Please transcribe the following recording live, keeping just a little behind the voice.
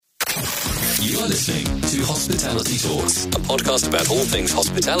You are listening to Hospitality Talks, a podcast about all things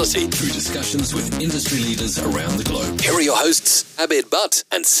hospitality through discussions with industry leaders around the globe. Here are your hosts, Abid Butt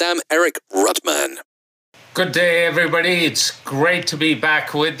and Sam-Erik Rutman. Good day, everybody. It's great to be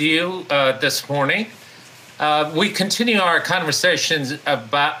back with you this morning. We continue our conversations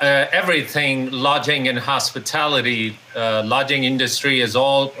about everything lodging and hospitality. Lodging industry, as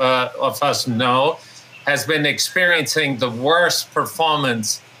all of us know, has been experiencing the worst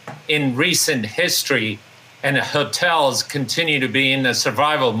performance in recent history, and hotels continue to be in a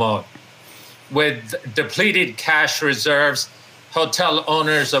survival mode. With depleted cash reserves, hotel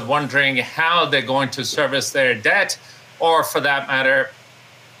owners are wondering how they're going to service their debt, or for that matter,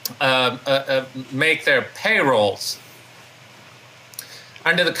 make their payrolls.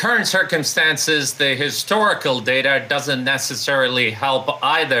 Under the current circumstances, the historical data doesn't necessarily help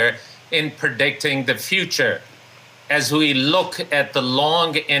either in predicting the future. As we look at the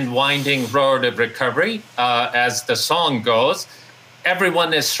long and winding road of recovery, as the song goes,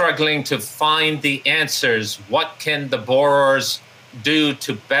 everyone is struggling to find the answers. What can the borrowers do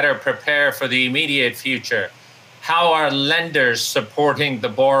to better prepare for the immediate future? How are lenders supporting the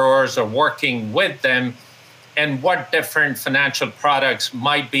borrowers or working with them? And what different financial products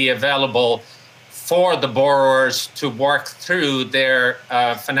might be available for the borrowers to work through their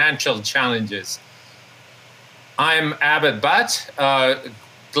financial challenges? I'm Abid Butt.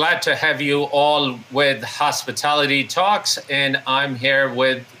 Glad to have you all with Hospitality Talks, and I'm here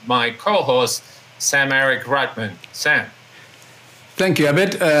with my co-host, Sam-Erik Rutman. Sam. Thank you,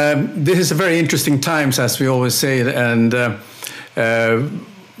 Abid. This is a very interesting times, as we always say, and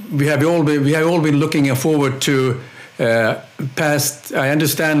we have all been looking forward to past. I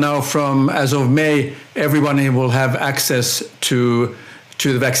understand now from as of May, everyone will have access to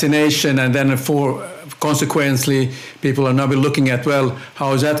the vaccination, and then consequently, people are now be looking at, well,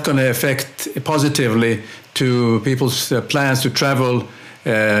 how is that going to affect positively to people's plans to travel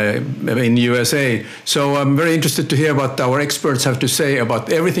in USA. So I'm very interested to hear what our experts have to say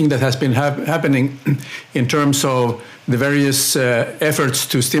about everything that has been happening in terms of the various efforts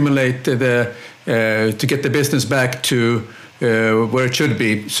to stimulate to get the business back to where it should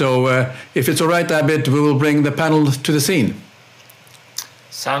be. So if it's all right, Abid, we will bring the panel to the scene.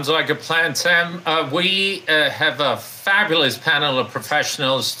 Sounds like a plan, Sam. We have a fabulous panel of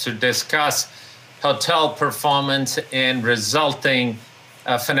professionals to discuss hotel performance and resulting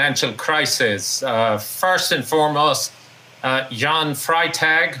financial crisis. First and foremost, Jan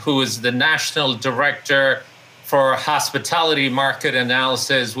Freitag, who is the National Director for Hospitality Market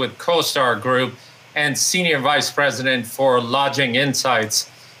Analysis with CoStar Group and Senior Vice President for Lodging Insights.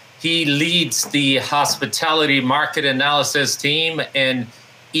 He leads the Hospitality Market Analysis team and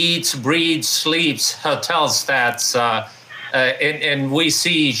eats, breathes, sleeps hotel stats. And we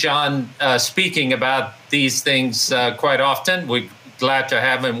see Jan speaking about these things quite often. We're glad to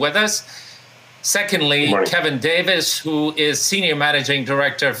have him with us. Secondly, Kevin Davis, who is Senior Managing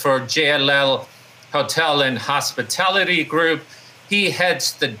Director for JLL Hotel and Hospitality Group. He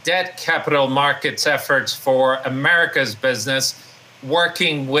heads the debt capital markets efforts for America's business,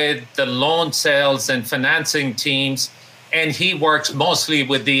 working with the loan sales and financing teams, and he works mostly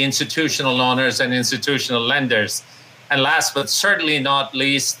with the institutional owners and institutional lenders. And last but certainly not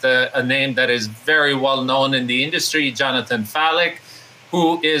least, a name that is very well known in the industry, Jonathan Fallick,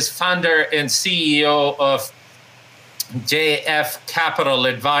 who is founder and CEO of JF Capital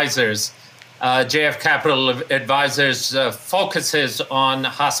Advisors. JF Capital Advisors focuses on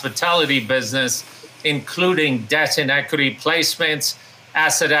hospitality business, including debt and equity placements,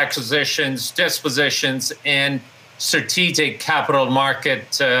 asset acquisitions, dispositions, and strategic capital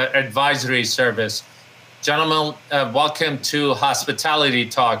market advisory service. Gentlemen, welcome to Hospitality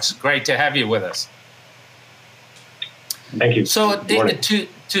Talks. Great to have you with us. Thank you. So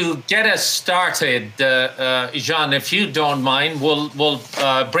to get us started, Jean, if you don't mind, we'll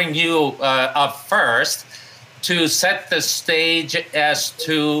bring you up first to set the stage as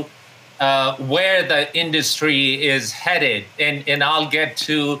to where the industry is headed. And I'll get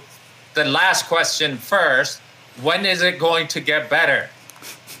to the last question first. When is it going to get better?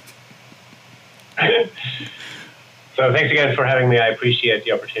 So thanks again for having me. I appreciate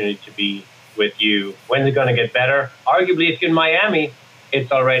the opportunity to be with you. When's it going to get better? Arguably, if you're in Miami, it's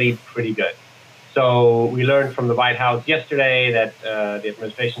already pretty good. So we learned from the White House yesterday that the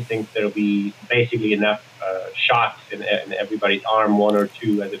administration thinks there'll be basically enough shots in everybody's arm, one or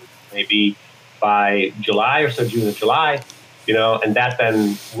two, as it may be, by July or so, June or July, and that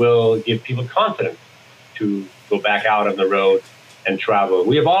then will give people confidence to go back out on the road and travel.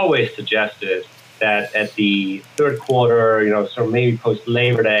 We have always suggested that at the third quarter, so maybe post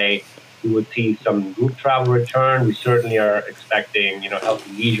Labor Day, we would see some group travel return. We certainly are expecting,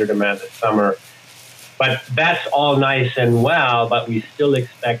 healthy leisure demand this summer. But that's all nice and well, but we still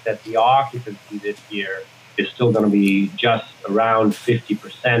expect that the occupancy this year is still going to be just around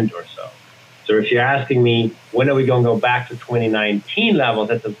 50% or so. So if you're asking me, when are we going to go back to 2019 levels,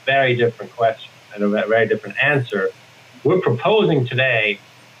 that's a very different question and a very different answer. We're proposing today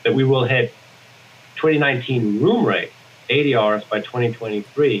that we will hit 2019 room rate, ADRs, by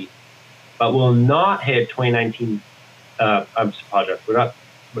 2023, but will not hit 2019, I'm apologize,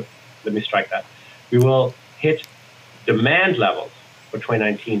 let me strike that. We will hit demand levels for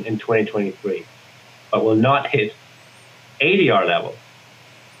 2019 in 2023, but will not hit ADR levels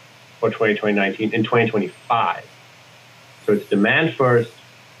for 2019 in 2025. So it's demand first,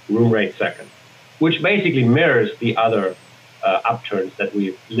 room rate second, which basically mirrors the other upturns that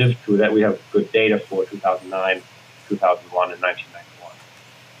we've lived through, that we have good data for 2009, 2001, and 1991.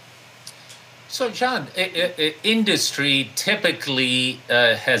 So, John, industry typically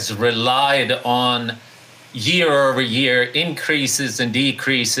has relied on year-over-year increases and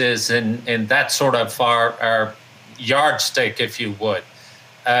decreases, and that's sort of our yardstick, if you would.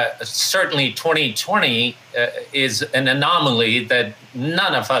 Certainly 2020 is an anomaly that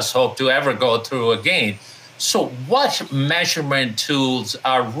none of us hope to ever go through again. So what measurement tools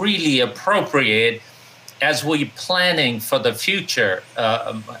are really appropriate as we're planning for the future?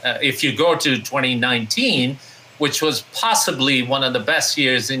 If you go to 2019, which was possibly one of the best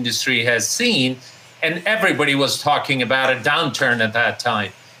years industry has seen, and everybody was talking about a downturn at that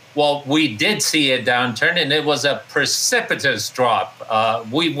time. Well, we did see a downturn, and it was a precipitous drop.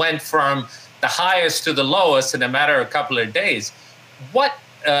 We went from the highest to the lowest in a matter of a couple of days. What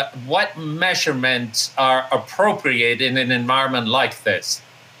measurements are appropriate in an environment like this?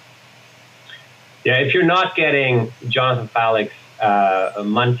 Yeah, if you're not getting Jonathan Fallick's a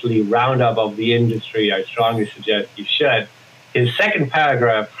monthly roundup of the industry, I strongly suggest you should. His second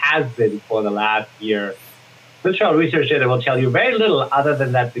paragraph has been for the last year. This travel research data will tell you very little other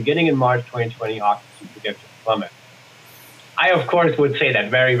than that beginning in March 2020, occupancy began to plummet. I, of course, would say that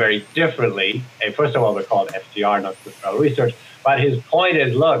very, very differently. First of all, they're called FTR, not Swiss Travel Research. But his point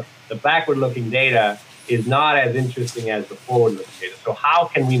is, look, the backward-looking data is not as interesting as the forward-looking data. So how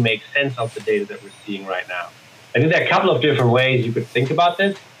can we make sense of the data that we're seeing right now? I think there are a couple of different ways you could think about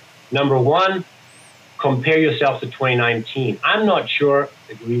this. Number one, compare yourself to 2019. I'm not sure,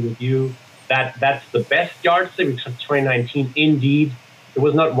 agree with you, that that's the best yardstick, because 2019, indeed, it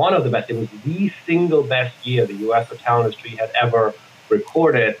was not one of the best. It was the single best year the U.S. hotel industry had ever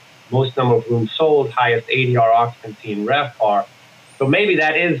recorded. Most number of rooms sold, highest ADR occupancy in RevPAR. So maybe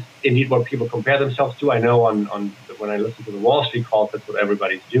that is indeed what people compare themselves to. I know when I listen to the Wall Street calls, that's what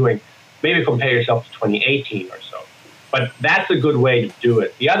everybody's doing. Maybe compare yourself to 2018 or so. But that's a good way to do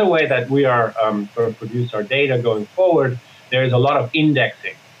it. The other way that we are going to produce our data going forward, there's a lot of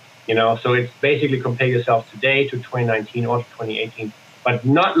indexing. So it's basically compare yourself today to 2019 or to 2018, but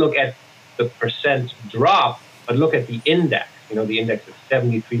not look at the percent drop, but look at the index. The index is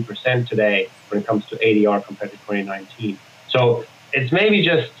 73% today when it comes to ADR compared to 2019. So it's maybe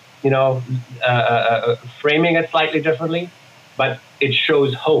just, framing it slightly differently, but it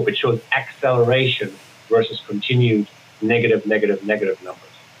shows hope. It shows acceleration versus continued negative numbers.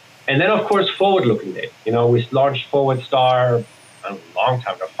 And then, of course, forward-looking data. We launched ForwardStar a long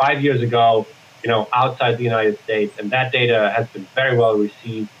time ago, 5 years ago, outside the United States. And that data has been very well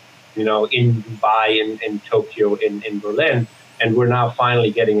received, in Dubai, in Tokyo, in Berlin. And we're now finally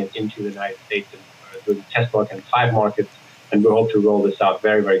getting it into the United States and doing test work in 5 markets. And we hope to roll this out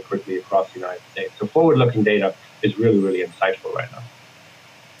very, very quickly across the United States. So forward-looking data is really, really insightful right now.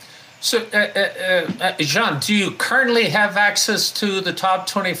 So, Jean, do you currently have access to the top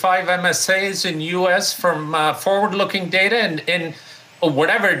 25 MSAs in U.S. from forward-looking data? And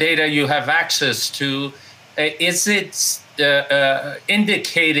whatever data you have access to, is it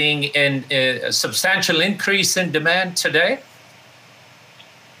indicating a substantial increase in demand today?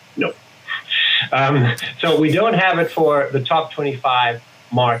 No. So we don't have it for the top 25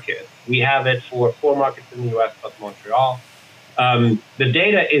 markets. We have it for 4 markets in the U.S. plus Montreal. The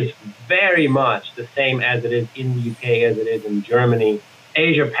data is very much the same as it is in the UK, as it is in Germany.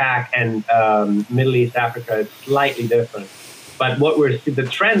 Asia Pac and Middle East Africa is slightly different. But what the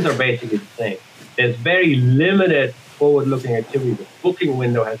trends are basically the same. There's very limited forward-looking activity. The booking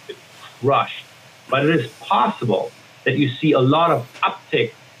window has been crushed. But it is possible that you see a lot of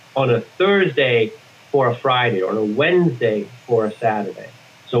uptick on a Thursday for a Friday or a Wednesday for a Saturday.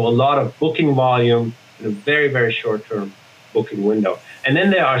 So a lot of booking volume in a very, very short-term booking window. And then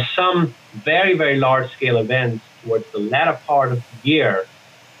there are some very, very large-scale events towards the latter part of the year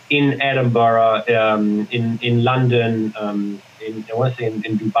in Edinburgh, in London, I want to say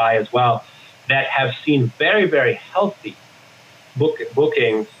in Dubai as well, that have seen very, very healthy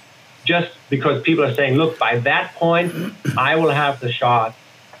bookings, just because people are saying, look, by that point, I will have the shot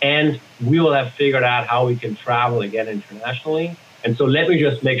and we will have figured out how we can travel again internationally. And so let me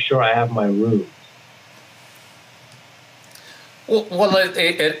just make sure I have my rooms. Well,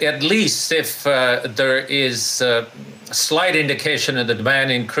 at least if there is a slight indication of the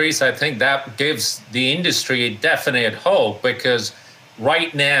demand increase, I think that gives the industry definite hope, because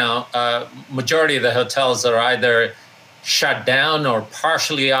right now, majority of the hotels are either shut down or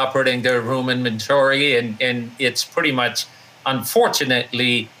partially operating their room inventory, and it's pretty much,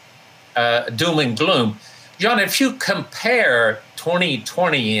 unfortunately, doom and gloom. John, if you compare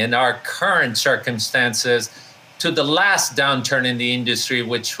 2020 in our current circumstances to the last downturn in the industry,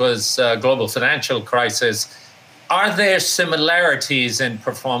 which was global financial crisis, are there similarities in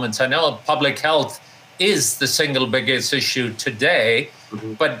performance? I know public health is the single biggest issue today,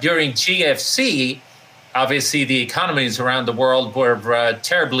 but during GFC, obviously the economies around the world were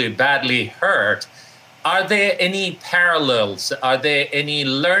terribly badly hurt. Are there any parallels? Are there any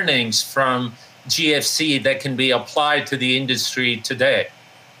learnings from GFC that can be applied to the industry today?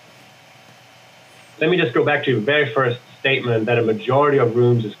 Let me just go back to your very first statement that a majority of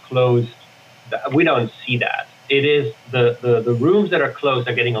rooms is closed. We don't see that. It is the rooms that are closed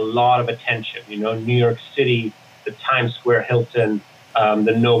are getting a lot of attention. You know, New York City, the Times Square Hilton,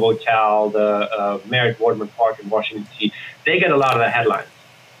 the Novotel, the Marriott Waterman Park in Washington, D.C., they get a lot of the headlines.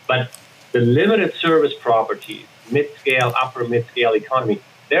 But the limited service properties, mid-scale, upper mid-scale economy,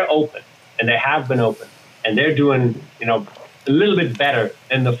 they're open, and they have been open, and they're doing, you know, a little bit better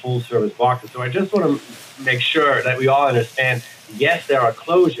than the full service boxes. So I just want to make sure that we all understand, yes, there are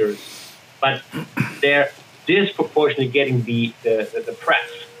closures, but they're disproportionately getting the press,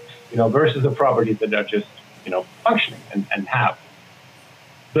 you know, versus the properties that are just, you know, functioning and have.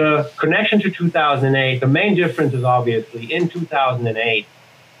 The connection to 2008, the main difference is obviously in 2008,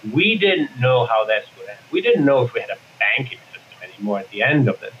 we didn't know how this would end. We didn't know if we had a banking system anymore at the end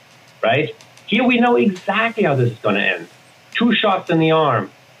of this, right? Here we know exactly how this is going to end. 2 shots in the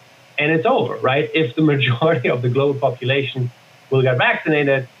arm, and it's over, right? If the majority of the global population will get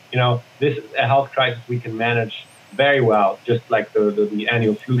vaccinated, you know, this is a health crisis we can manage very well, just like the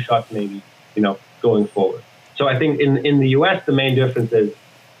annual flu shots maybe, you know, going forward. So I think in the US, the main difference is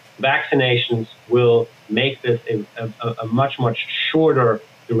vaccinations will make this a much, much shorter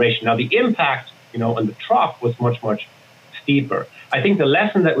duration. Now, the impact, you know, on the trough was much, much steeper. I think the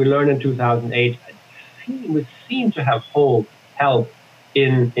lesson that we learned in 2008 would seem to have held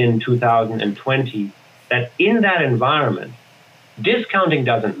in 2020, that in that environment, discounting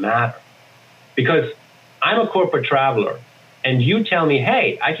doesn't matter. Because I'm a corporate traveler, and you tell me,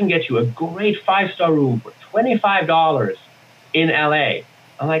 hey, I can get you a great 5-star room for $25 in LA.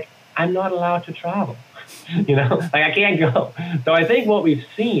 I'm like, I'm not allowed to travel. You know, like I can't go. So I think what we've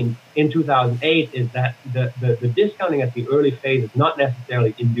seen in 2008 is that the discounting at the early phase is not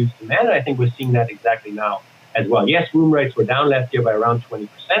necessarily induced demand. And I think we're seeing that exactly now as well. Yes, room rates were down last year by around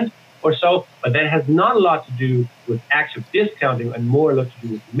 20% or so, but that has not a lot to do with active discounting and more a lot to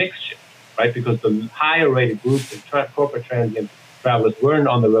do with mix shift, right? Because the higher rated groups and corporate transient travelers weren't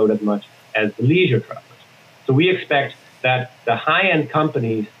on the road as much as the leisure travelers. So we expect that the high-end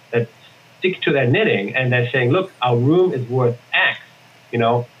companies that stick to their knitting and they're saying, look, our room is worth X, you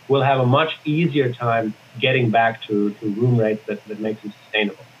know, will have a much easier time getting back to room rates that makes them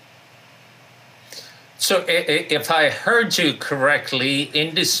sustainable. So if I heard you correctly,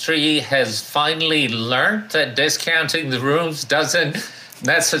 industry has finally learned that discounting the rooms doesn't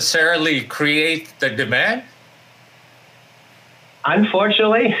necessarily create the demand?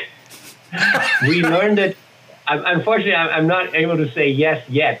 Unfortunately, we learned it. Unfortunately, I'm not able to say yes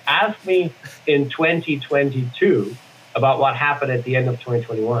yet. Ask me in 2022 about what happened at the end of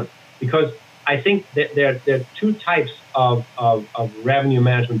 2021, because I think that there are 2 types of revenue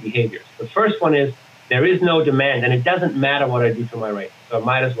management behaviors. The first one is there is no demand, and it doesn't matter what I do to my rate, so I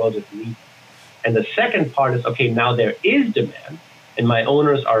might as well just leave. And the second part is, okay, now there is demand, and my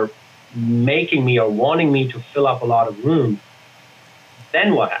owners are making me or wanting me to fill up a lot of rooms.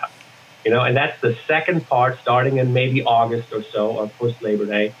 Then what happens? You know, and that's the second part, starting in maybe August or so, or post Labor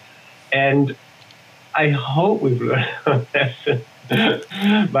Day. And I hope we've learned a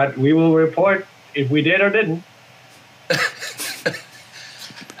lesson, but we will report if we did or didn't.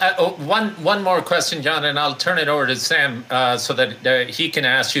 One more question, John, and I'll turn it over to Sam so that he can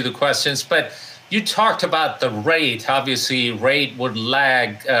ask you the questions. But you talked about the rate. Obviously, rate would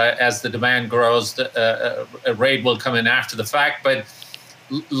lag as the demand grows. A rate will come in after the fact. But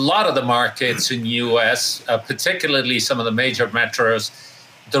lot of the markets in U.S., particularly some of the major metros,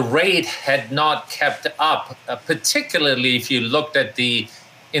 the rate had not kept up, particularly if you looked at the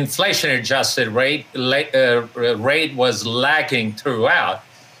inflation-adjusted rate was lagging throughout.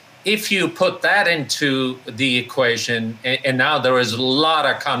 If you put that into the equation, and now there is a lot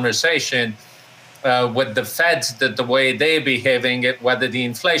of conversation with the Feds, that the way they're behaving, whether the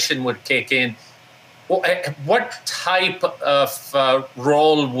inflation would kick in, what type of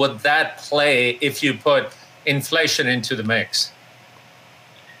role would that play if you put inflation into the mix?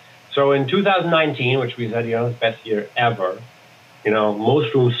 So in 2019, which we said, the best year ever,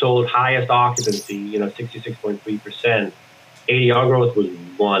 most rooms sold, highest occupancy, 66.3%. ADR growth was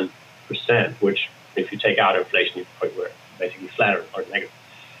 1%, which if you take out inflation, you probably were basically flat or negative.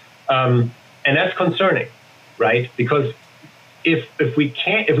 And that's concerning, right? Because if we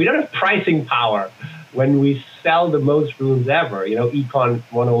don't have pricing power when we sell the most rooms ever, Econ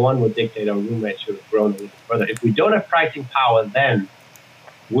 101 would dictate our room rates should have grown a little further. If we don't have pricing power, then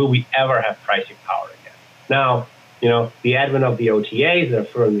will we ever have pricing power again? Now, the advent of the OTAs, they're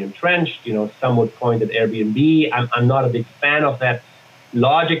firmly entrenched. Some would point at Airbnb. I'm not a big fan of that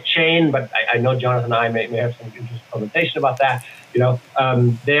logic chain, but I know Jonathan and I may have some interesting conversation about that.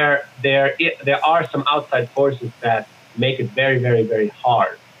 There are some outside forces that make it very, very, very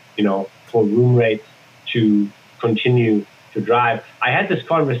hard, for room rates to continue to drive. I had this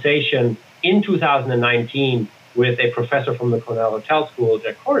conversation in 2019 with a professor from the Cornell Hotel School,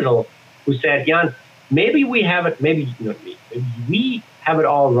 Jack Cordial, who said, Jan, maybe we have it, maybe we have it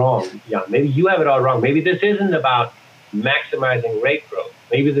all wrong, Jan. Maybe you have it all wrong. Maybe this isn't about maximizing rate growth.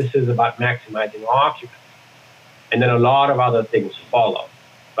 Maybe this is about maximizing occupancy. And then a lot of other things follow,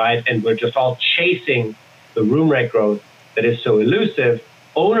 right? And we're just all chasing the room rate growth that is so elusive.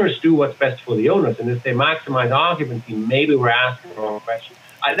 Owners do what's best for the owners. And if they maximize occupancy, maybe we're asking the wrong question.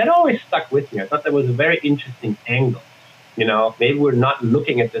 That always stuck with me. I thought that was a very interesting angle. Maybe we're not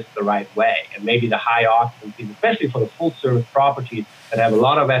looking at this the right way. And maybe the high occupancy, especially for the full service properties that have a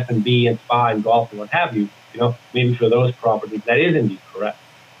lot of F&B and spa and golf and what have you, maybe for those properties, that is indeed correct.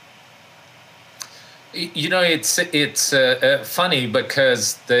 It's funny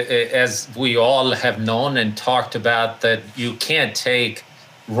because as we all have known and talked about, that you can't take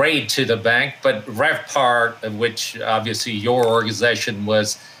rate to the bank, but RevPAR, which obviously your organization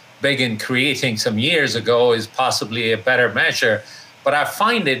was big in creating some years ago, is possibly a better measure. But I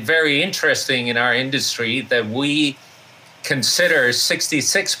find it very interesting in our industry that we consider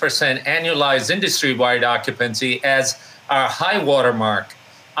 66% annualized industry-wide occupancy as our high watermark.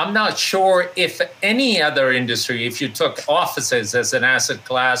 I'm not sure if any other industry, if you took offices as an asset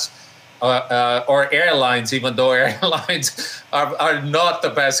class, or airlines, even though airlines are not the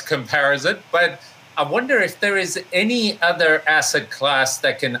best comparison, but I wonder if there is any other asset class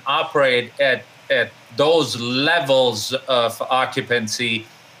that can operate at those levels of occupancy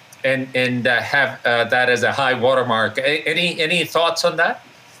and have that as a high watermark. Any thoughts on that?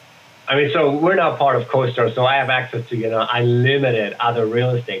 So we're now part of CoStar, so I have access to, unlimited other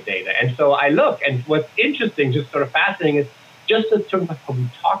real estate data. And so I look, and what's interesting, just sort of fascinating, is just in terms of how we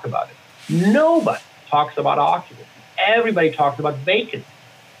talk about it. Nobody talks about occupancy. Everybody talks about vacancy.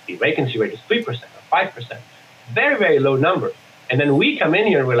 The vacancy rate is 3% or 5%. Very, very low numbers. And then we come in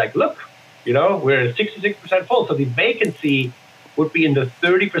here and we're like, look, we're 66% full. So the vacancy would be in the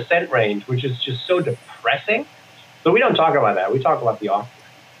 30% range, which is just so depressing. So we don't talk about that. We talk about the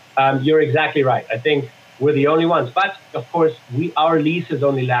occupancy. You're exactly right. I think we're the only ones. But, of course, our leases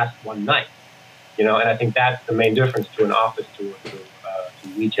only last one night. And I think that's the main difference to an office, to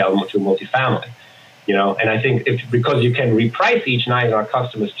retail, to multifamily. And I think because you can reprice each night and our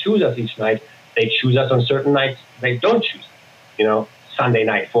customers choose us each night, they choose us on certain nights they don't choose us. Sunday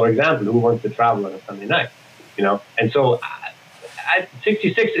night, for example, who wants to travel on a Sunday night? And so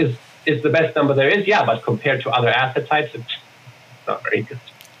 66 is the best number there is, but compared to other asset types, it's not very good.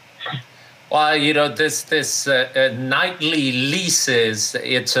 Well, this nightly leases,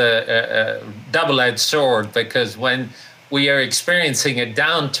 it's a double-edged sword, because when we are experiencing a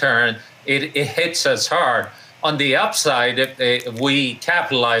downturn, it hits us hard. On the upside, we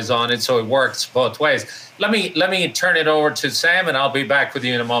capitalize on it, so it works both ways. Let me turn it over to Sam, and I'll be back with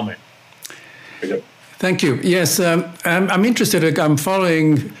you in a moment. Thank you. Yes, I'm interested. I'm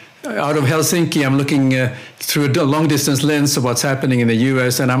following out of Helsinki. I'm looking through a long-distance lens of what's happening in the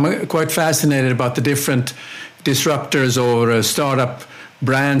U.S., and I'm quite fascinated about the different disruptors or startup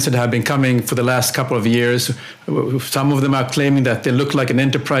brands that have been coming for the last couple of years. Some of them are claiming that they look like an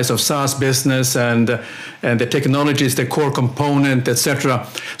enterprise of SaaS business, and the technology is the core component, etc.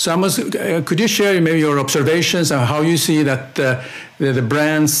 So could you share maybe your observations on how you see that the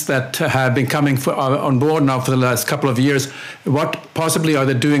brands that have been coming on board now for the last couple of years, what possibly are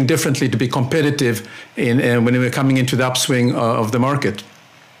they doing differently to be competitive when we're coming into the upswing of the market?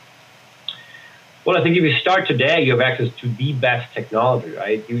 Well, I think if you start today, you have access to the best technology,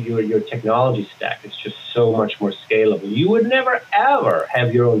 right? Your technology stack is just so much more scalable. You would never, ever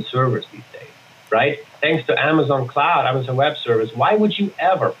have your own servers these days, right? Thanks to Amazon Cloud, Amazon Web Service, why would you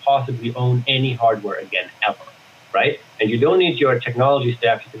ever possibly own any hardware again, ever, right? And you don't need your technology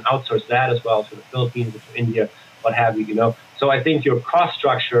staff. You can outsource that as well to the Philippines, to India, what have you, So I think your cost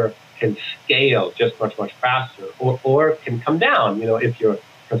structure can scale just much, much faster, or can come down, if your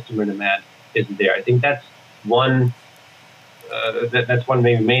customer demand isn't there. I think that's one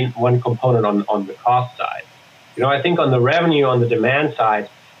one component on the cost side. I think on the revenue, on the demand side,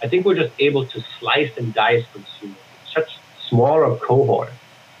 I think we're just able to slice and dice consumers in such smaller cohorts,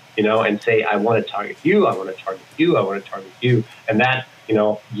 and say, I want to target you, I want to target you, I want to target you, and that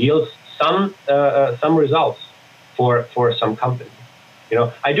yields some results for some companies.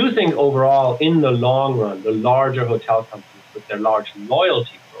 I do think overall, in the long run, the larger hotel companies with their large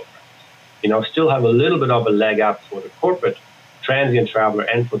loyalty still have a little bit of a leg up for the corporate transient traveler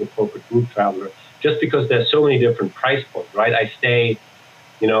and for the corporate group traveler, just because there's so many different price points, right? I stay,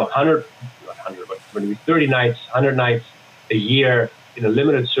 30 nights, 100 nights a year in a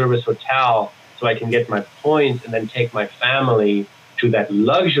limited service hotel, so I can get my points and then take my family to that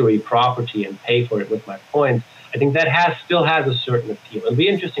luxury property and pay for it with my points. I think that still has a certain appeal. It'll be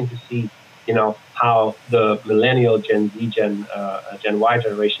interesting to see how the millennial, Gen Z, Gen Y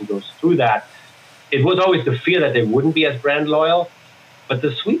generation goes through that. It was always the fear that they wouldn't be as brand loyal, but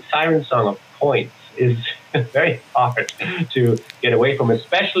the sweet siren song of points is very hard to get away from,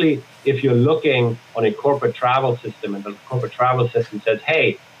 especially if you're looking on a corporate travel system and the corporate travel system says,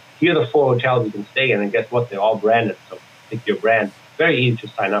 hey, here are the 4 hotels you can stay in, and guess what? They're all branded, so pick your brand. Very easy to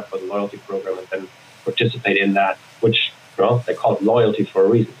sign up for the loyalty program and then participate in that, which they call it loyalty for a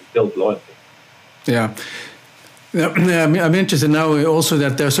reason. It builds loyalty. Yeah. I'm interested now also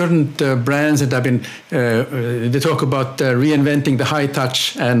that there are certain brands that have been, they talk about reinventing the high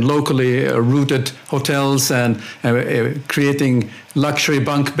touch and locally rooted hotels and creating luxury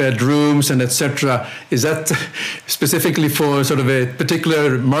bunk bed rooms and etc. Is that specifically for sort of a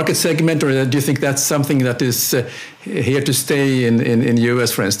particular market segment, or do you think that's something that is here to stay in the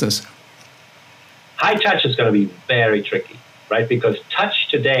US, for instance? High touch is going to be very tricky, right? Because touch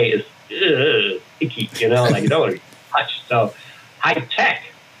today is icky, you don't want to be touched. So high tech,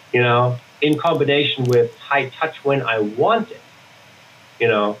 in combination with high touch when I want it,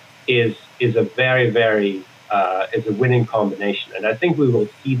 is a very, very is a winning combination. And I think we will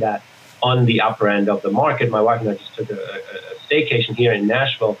see that on the upper end of the market. My wife and I just took a staycation here in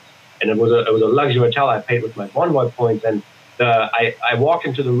Nashville, and it was a luxury hotel. I paid with my Bonvoy points, and I walked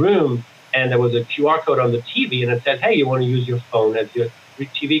into the room, and there was a QR code on the TV, and it said, hey, you want to use your phone as your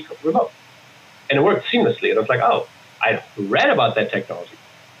TV remote. And it worked seamlessly. And I was like, oh, I read about that technology.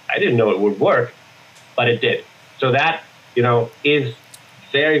 I didn't know it would work, but it did. So that, is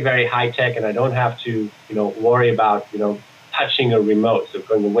very, very high tech, and I don't have to, worry about, touching a remote, so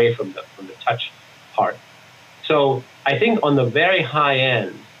going away from the touch part. So I think on the very high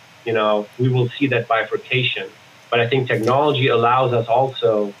end, we will see that bifurcation. But I think technology allows us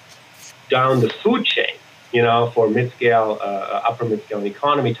also down the food chain, for mid-scale, upper mid-scale and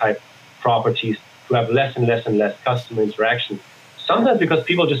economy type properties to have less and less and less customer interaction. Sometimes because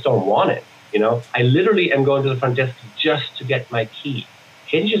people just don't want it. I literally am going to the front desk just to get my key.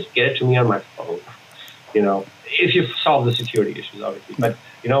 Can you just get it to me on my phone? If you solve the security issues, obviously. But,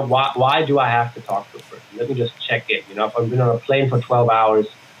 why do I have to talk to a person? Let me just check in. If I've been on a plane for 12 hours,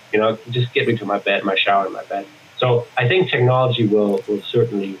 just get me to my bed, my shower, and my bed. So I think technology will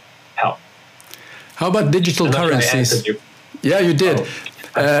certainly help. How about digital currencies? Yeah, you did.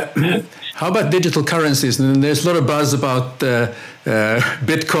 How about digital currencies? And there's a lot of buzz about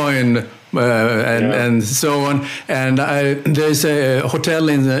Bitcoin and so on. And there's a hotel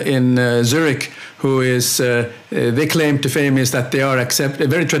in Zurich who is, they claim to fame is that they are a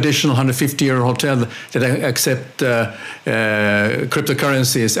very traditional 150-year hotel that accept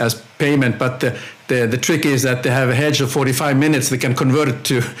cryptocurrencies as payment. But the trick is that they have a hedge of 45 minutes. They can convert it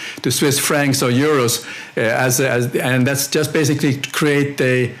to Swiss francs or euros, and that's just basically to create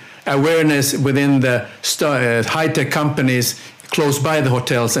a awareness within the high-tech companies close by the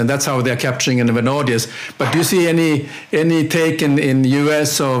hotels, and that's how they're capturing an audience. But do you see any take in the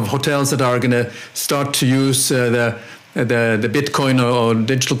US of hotels that are going to start to use the Bitcoin or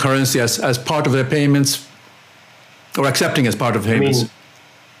digital currency as part of their payments, or accepting as part of payments?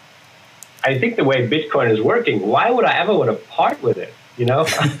 I think the way Bitcoin is working, why would I ever want to part with it?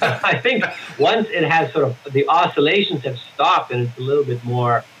 I think once it has sort of, the oscillations have stopped and it's a little bit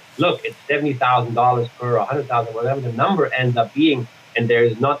more, look, it's $70,000 per 100,000, whatever the number ends up being, and there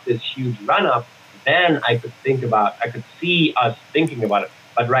is not this huge run up, then I could see us thinking about it.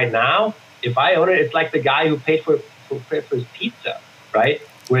 But right now, if I own it, it's like the guy who paid for his pizza, right?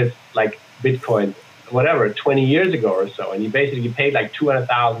 With like Bitcoin, whatever, 20 years ago or so, and you basically paid like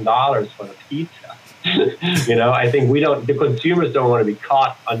 $200,000 for the pizza. I think the consumers don't want to be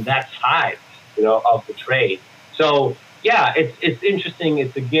caught on that side, of the trade. So yeah, it's interesting.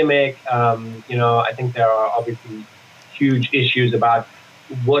 It's a gimmick. I think there are obviously huge issues about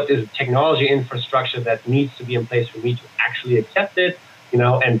what is the technology infrastructure that needs to be in place for me to actually accept it,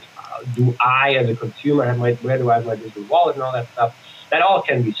 and do I as a consumer where do I have my digital wallet and all that stuff? That all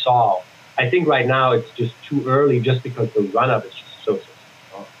can be solved. I think right now it's just too early, just because the run-up is just so small.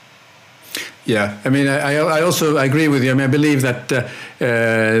 Yeah, I mean, I also agree with you. I mean, I believe that the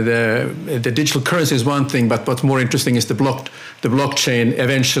digital currency is one thing, but what's more interesting is the blockchain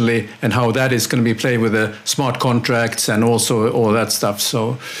eventually, and how that is going to be played with the smart contracts and also all that stuff.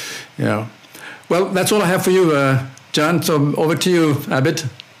 So, yeah. Well, that's all I have for you, John. So over to you, Abid.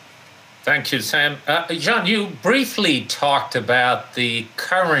 Thank you, Sam. John, you briefly talked about the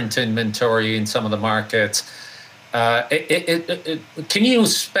current inventory in some of the markets. Can you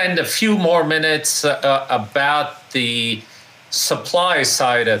spend a few more minutes about the supply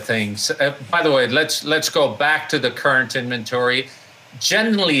side of things? By the way, let's go back to the current inventory.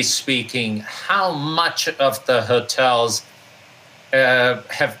 Generally speaking, how much of the hotels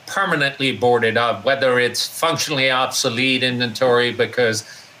have permanently boarded up, whether it's functionally obsolete inventory, because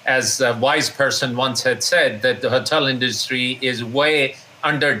as a wise person once had said, that the hotel industry is way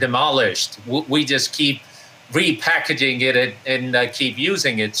under demolished. We just keep repackaging it and keep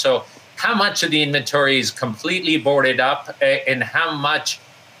using it. So how much of the inventory is completely boarded up, and how much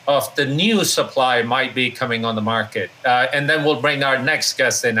of the new supply might be coming on the market? And then we'll bring our next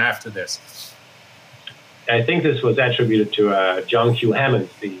guest in after this. I think this was attributed to John Q.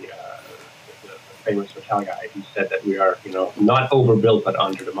 Hammonds, the famous hotel guy, who said that we are, not overbuilt but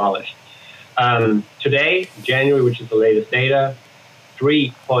under demolished. Today, January, which is the latest data,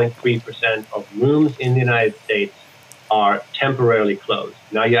 3.3% of rooms in the United States are temporarily closed.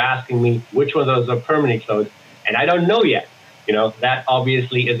 Now you're asking me which one of those are permanently closed, and I don't know yet. That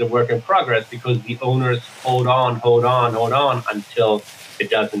obviously is a work in progress, because the owners hold on until it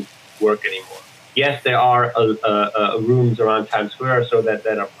doesn't work anymore. Yes, there are rooms around Times Square so that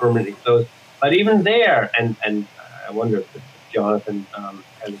are permanently closed, but even there, and I wonder if Jonathan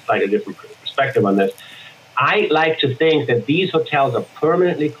has a slightly different perspective on this. I like to think that these hotels are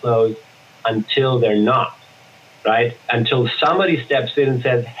permanently closed until they're not, right? Until somebody steps in and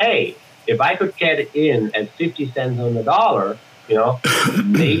says, hey, if I could get it in at 50 cents on the dollar,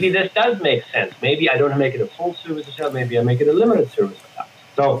 maybe this does make sense. Maybe I don't make it a full service hotel. Maybe I make it a limited service hotel.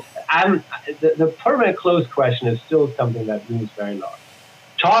 So the permanent closed question is still something that looms very large.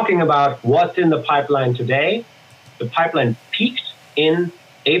 Talking about what's in the pipeline today, the pipeline peaked in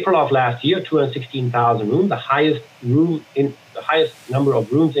April of last year, 216,000 rooms, the highest number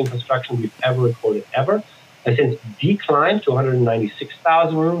of rooms in construction we've ever recorded ever. Has since declined to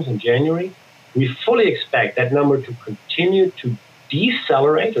 196,000 rooms in January. We fully expect that number to continue to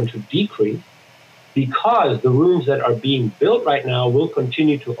decelerate and to decrease, because the rooms that are being built right now will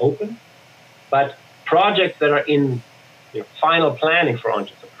continue to open, but projects that are in final planning, for all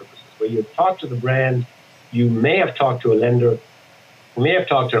intents and purposes, where you've talked to the brand, you may have talked to a lender, you may have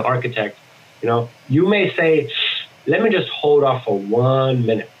talked to an architect, you may say, let me just hold off for 1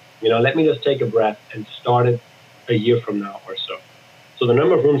 minute. Let me just take a breath and start it a year from now or so. So the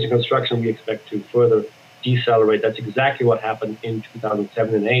number of rooms in construction we expect to further decelerate. That's exactly what happened in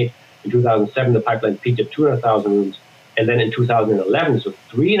 2007 and 2008. In 2007, the pipeline peaked at 200,000 rooms. And then in 2011, so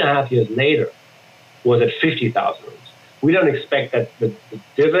 3.5 years later, was at 50,000 rooms. We don't expect that the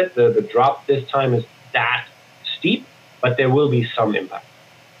divot, the drop this time is that steep, but there will be some impact.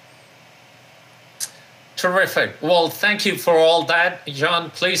 Terrific. Well, thank you for all that.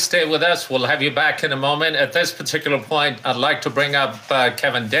 John, please stay with us. We'll have you back in a moment. At this particular point, I'd like to bring up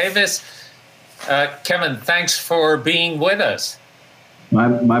Kevin Davis. Kevin, thanks for being with us.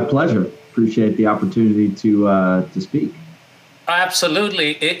 My pleasure. Appreciate the opportunity to speak.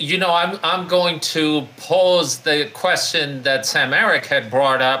 Absolutely. I'm going to pose the question that Sam Eric had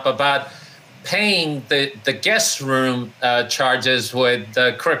brought up about paying the guest room charges with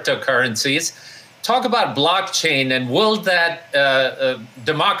cryptocurrencies. Talk about blockchain, and will that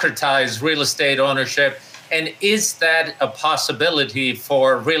democratize real estate ownership? And is that a possibility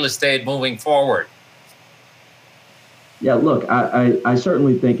for real estate moving forward? Yeah, look, I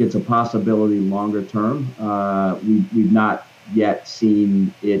certainly think it's a possibility longer term. We've not yet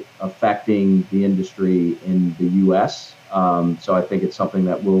seen it affecting the industry in the U.S. So I think it's something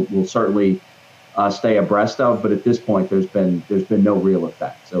that we'll certainly stay abreast of. But at this point, there's been no real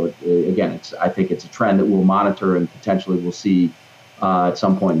effect. So I think it's a trend that we'll monitor and potentially we'll see at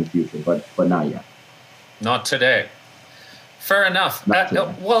some point in the future, but not yet. Not today. Fair enough.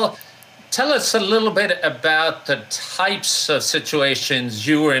 Well, tell us a little bit about the types of situations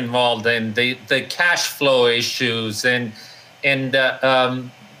you were involved in, the cash flow issues, and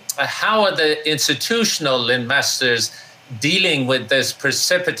how are the institutional investors dealing with this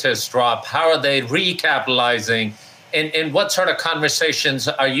precipitous drop? How are they recapitalizing? And what sort of conversations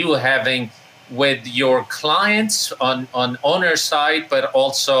are you having with your clients on owner side, but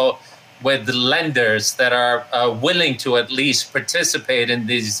also with the lenders that are willing to at least participate in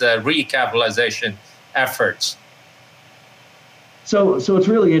these recapitalization efforts? So it's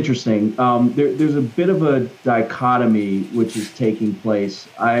really interesting. There's a bit of a dichotomy which is taking place.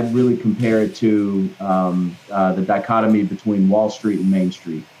 I really compare it to the dichotomy between Wall Street and Main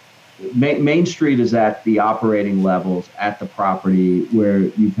Street. Main Street is at the operating levels at the property where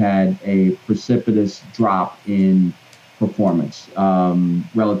you've had a precipitous drop in performance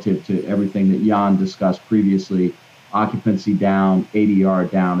relative to everything that Jan discussed previously, occupancy down, ADR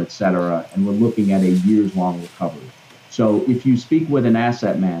down, et cetera, and we're looking at a years-long recovery. So if you speak with an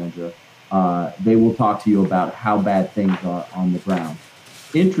asset manager, they will talk to you about how bad things are on the ground.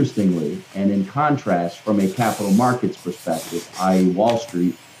 Interestingly, and in contrast, from a capital markets perspective, i.e. Wall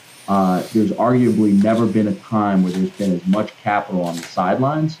Street, there's arguably never been a time where there's been as much capital on the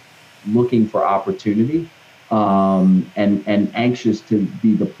sidelines looking for opportunity and anxious to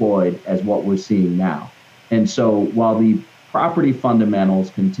be deployed as what we're seeing now. And so while the property fundamentals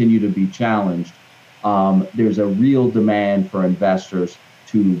continue to be challenged, there's a real demand for investors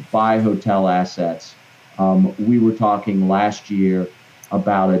to buy hotel assets. We were talking last year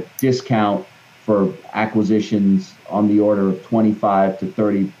about a discount for acquisitions on the order of 25 to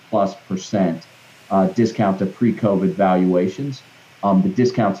 30+% discount to pre-COVID valuations. The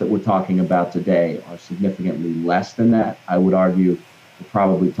discounts that we're talking about today are significantly less than that. I would argue we're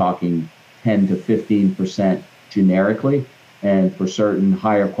probably talking 10 to 15% generically. And for certain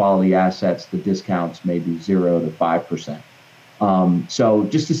higher quality assets, the discounts may be 0 to 5%. So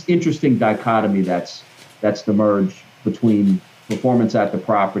just this interesting dichotomy that's emerged between performance at the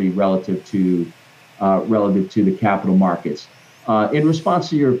property relative to the capital markets. In response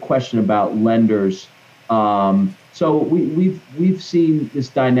to your question about lenders, so we've seen this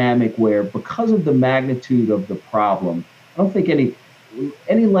dynamic where, because of the magnitude of the problem, I don't think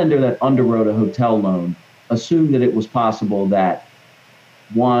any lender that underwrote a hotel loan assumed that it was possible that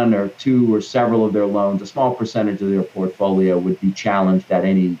one or two or several of their loans, a small percentage of their portfolio, would be challenged at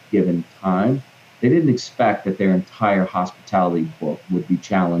any given time. They didn't expect that their entire hospitality book would be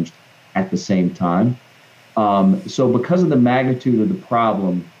challenged at the same time. So because of the magnitude of the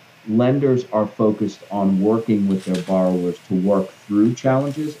problem, lenders are focused on working with their borrowers to work through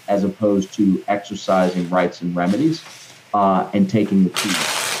challenges as opposed to exercising rights and remedies and taking the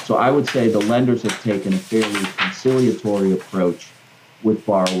keys. So I would say the lenders have taken a fairly conciliatory approach with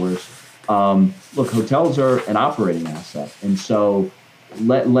borrowers. Look, hotels are an operating asset, and so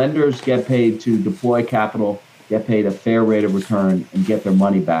lenders get paid to deploy capital, get paid a fair rate of return, and get their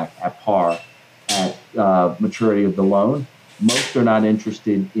money back at par at maturity of the loan. Most are not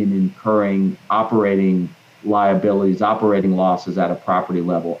interested in incurring operating liabilities, operating losses at a property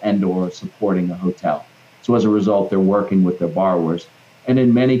level, and/or supporting a hotel. So as a result, they're working with their borrowers. And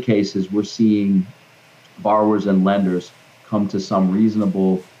in many cases, we're seeing borrowers and lenders come to some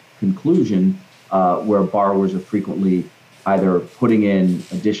reasonable conclusion where borrowers are frequently either putting in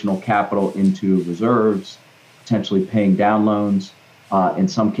additional capital into reserves, potentially paying down loans, in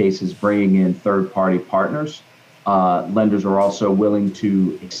some cases bringing in third-party partners. Lenders are also willing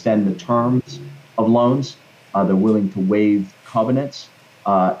to extend the terms of loans. They're willing to waive covenants.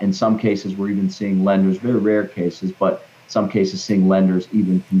 In some cases, we're even seeing lenders, very rare cases, but some cases seeing lenders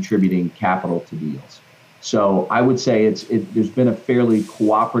even contributing capital to deals. So I would say there's been a fairly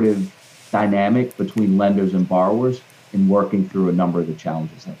cooperative dynamic between lenders and borrowers in working through a number of the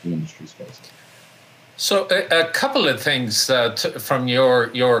challenges that the industry is facing. So a couple of things from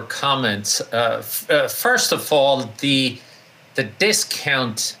your comments. First of all, the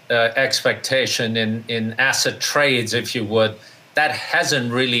discount expectation in asset trades, if you would, that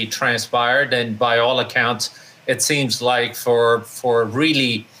hasn't really transpired, and by all accounts, it seems like for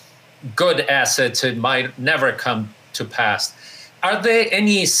really good assets, it might never come to pass. Are there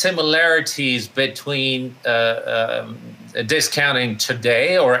any similarities between discounting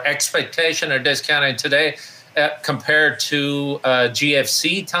today or expectation of discounting today compared to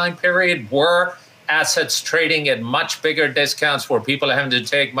GFC time period? Were assets trading at much bigger discounts? Were people having to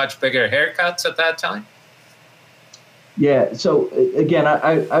take much bigger haircuts at that time? Yeah. So again,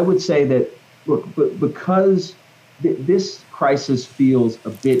 I would say that, look, because this crisis feels a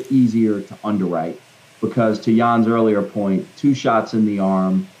bit easier to underwrite, because to Jan's earlier point, 2 shots in the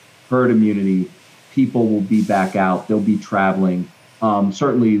arm, herd immunity, people will be back out, they'll be traveling.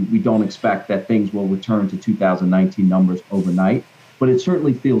 Certainly, we don't expect that things will return to 2019 numbers overnight, but it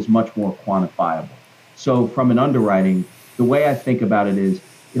certainly feels much more quantifiable. So from an underwriting, the way I think about it is,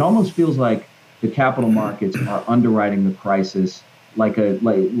 it almost feels like the capital markets are underwriting the crisis like a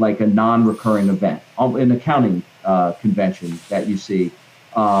non-recurring event, an accounting convention that you see.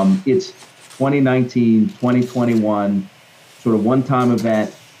 It's 2019, 2021, sort of one-time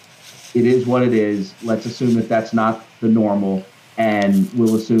event. It is what it is. Let's assume that that's not the normal, and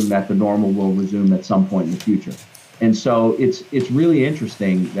we'll assume that the normal will resume at some point in the future. And so it's really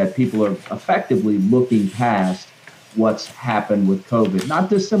interesting that people are effectively looking past what's happened with COVID, not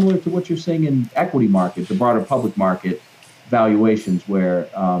dissimilar to what you're seeing in equity market, the broader public market valuations, where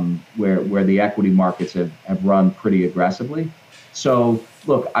the equity markets have run pretty aggressively. So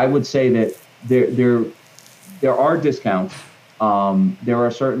look, I would say that there are discounts. There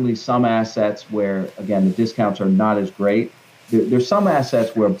are certainly some assets where, again, the discounts are not as great. There's some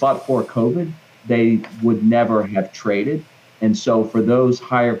assets where, but for COVID, they would never have traded. And so for those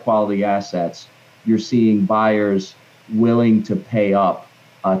higher quality assets, you're seeing buyers willing to pay up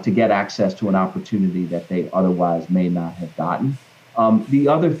to get access to an opportunity that they otherwise may not have gotten. The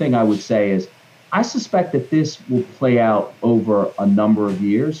other thing I would say is, I suspect that this will play out over a number of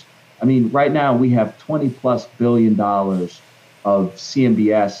years. I mean, right now we have $20+ billion of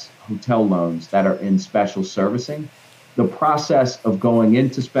CMBS hotel loans that are in special servicing. The process of going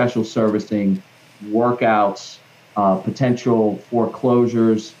into special servicing, workouts, potential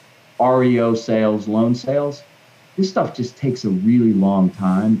foreclosures, REO sales, loan sales, this stuff just takes a really long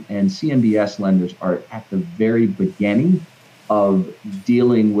time. And CMBS lenders are at the very beginning of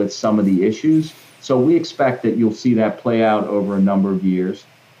dealing with some of the issues. So we expect that you'll see that play out over a number of years.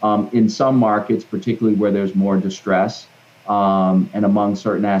 In some markets, particularly where there's more distress, and among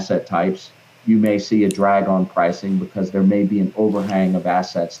certain asset types, you may see a drag on pricing because there may be an overhang of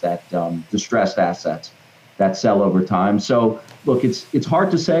assets that distressed assets that sell over time. So look, it's hard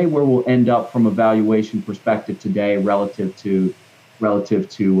to say where we'll end up from a valuation perspective today relative to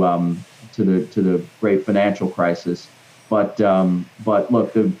the great financial crisis. But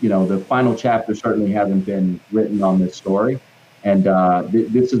look, the final chapter certainly hasn't been written on this story, and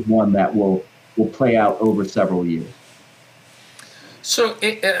this is one that will play out over several years. So,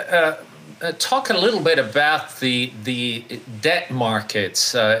 talk a little bit about the debt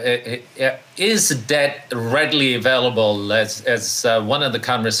markets. Is debt readily available? As one of the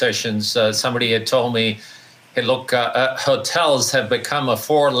conversations, somebody had told me, "Hey, look, hotels have become a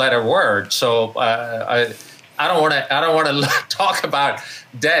 4-letter word." So I don't want to talk about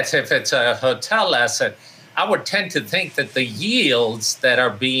debt if it's a hotel asset. I would tend to think that the yields that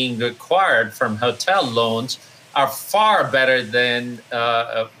are being required from hotel loans are far better than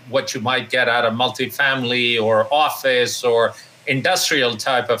what you might get out of multifamily or office or industrial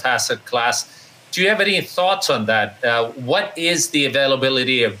type of asset class. Do you have any thoughts on that? What is the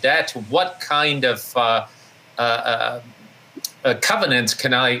availability of debt? What kind of covenants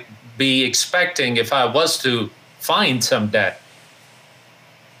can I be expecting if I was to find some debt?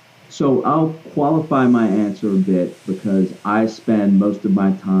 So I'll qualify my answer a bit, because I spend most of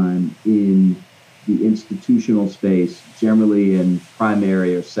my time in the institutional space, generally in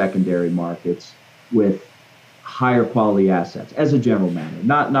primary or secondary markets with higher quality assets as a general matter.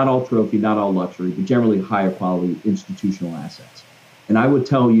 Not all trophy, not all luxury, but generally higher quality institutional assets. And I would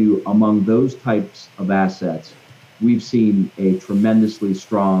tell you, among those types of assets, we've seen a tremendously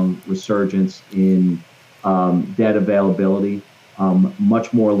strong resurgence in debt availability,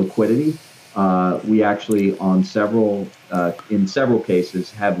 much more liquidity. We actually, in several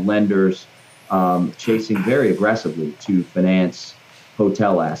cases, have lenders chasing very aggressively to finance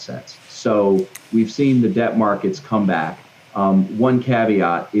hotel assets. So we've seen the debt markets come back. One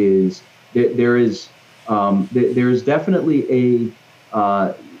caveat is there is There's definitely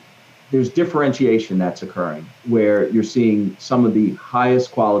there's differentiation that's occurring where you're seeing some of the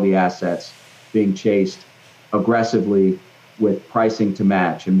highest quality assets being chased aggressively with pricing to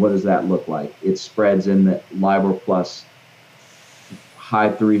match. And what does that look like? It spreads in the LIBOR plus high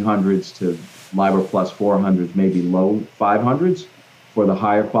 300s to LIBOR plus 400s, maybe low 500s for the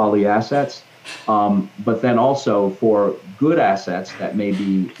higher quality assets. But then also for good assets that may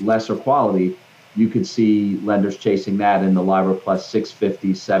be lesser quality, you could see lenders chasing that in the LIBOR plus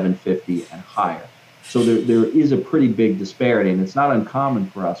 650, 750 and higher. So there is a pretty big disparity, and it's not uncommon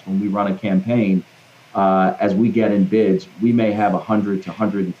for us when we run a campaign. As we get in bids, we may have 100 to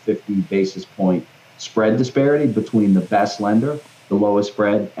 150 basis point spread disparity between the best lender, the lowest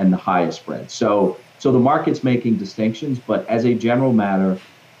spread, and the highest spread. So the market's making distinctions, but as a general matter,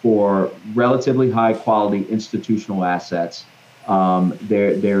 for relatively high quality institutional assets,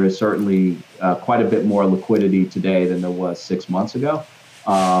 there is certainly quite a bit more liquidity today than there was 6 months ago,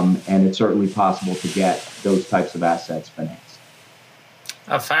 and it's certainly possible to get those types of assets financed.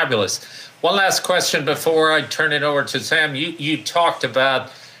 Fabulous. One last question before I turn it over to Sam. You talked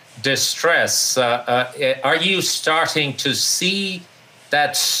about distress. Are you starting to see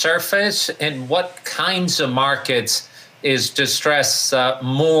that surface? In what kinds of markets is distress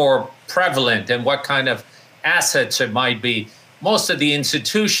more prevalent, and what kind of assets it might be? Most of the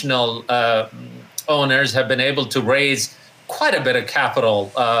institutional owners have been able to raise quite a bit of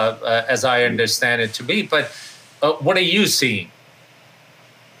capital, as I understand it to be. But what are you seeing?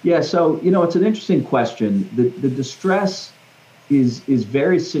 Yeah, so, it's an interesting question. The distress is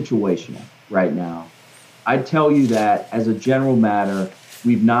very situational right now. I'd tell you that as a general matter,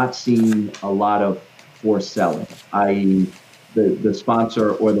 we've not seen a lot of forced selling, i.e., the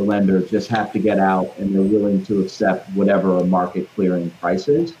sponsor or the lender just have to get out and they're willing to accept whatever a market clearing price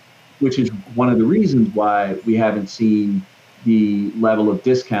is, which is one of the reasons why we haven't seen the level of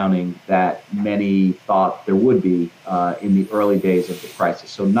discounting that many thought there would be in the early days of the crisis.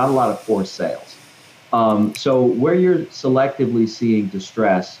 So not a lot of forced sales. So where you're selectively seeing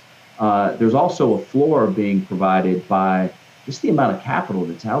distress, there's also a floor being provided by just the amount of capital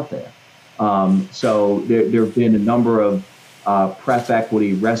that's out there. So there have been a number of pref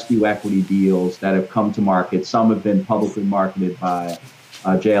equity, rescue equity deals that have come to market. Some have been publicly marketed by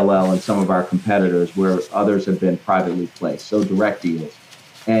JLL and some of our competitors, where others have been privately placed, so direct deals.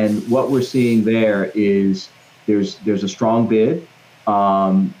 And what we're seeing there is there's a strong bid,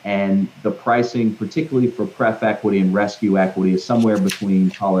 and the pricing, particularly for pref equity and rescue equity, is somewhere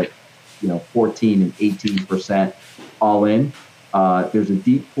between, call it, 14 and 18% all in. There's a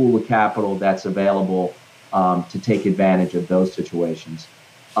deep pool of capital that's available to take advantage of those situations.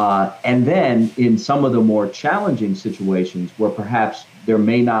 And then in some of the more challenging situations where perhaps there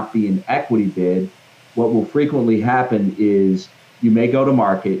may not be an equity bid, what will frequently happen is you may go to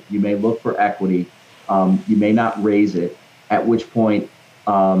market, you may look for equity, you may not raise it, at which point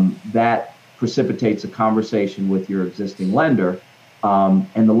that precipitates a conversation with your existing lender.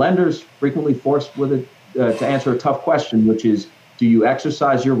 And the lender's frequently forced with to answer a tough question, which is, do you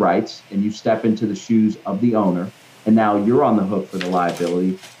exercise your rights and you step into the shoes of the owner, and now you're on the hook for the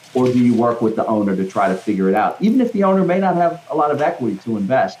liability, or do you work with the owner to try to figure it out, even if the owner may not have a lot of equity to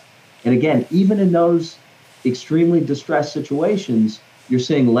invest? And again, even in those extremely distressed situations, you're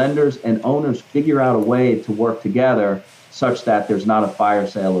seeing lenders and owners figure out a way to work together such that there's not a fire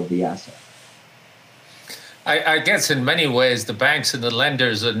sale of the asset. I guess in many ways, the banks and the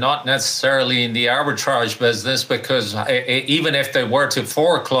lenders are not necessarily in the arbitrage business, because even if they were to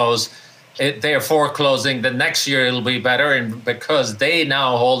foreclose, they're foreclosing the next year it'll be better. And because they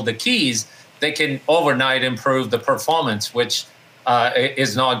now hold the keys, they can overnight improve the performance, which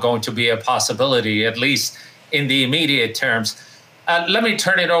is not going to be a possibility, at least in the immediate terms. Let me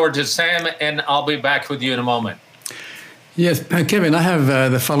turn it over to Sam, and I'll be back with you in a moment. Yes, Kevin, I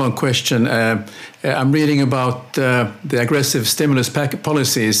have the following question. I'm reading about the aggressive stimulus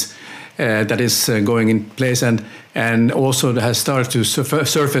policies that is going in place, and also has started to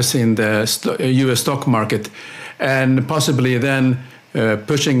surface in the U.S. stock market, and possibly then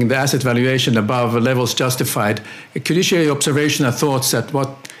pushing the asset valuation above levels justified. Could you share your observation and thoughts at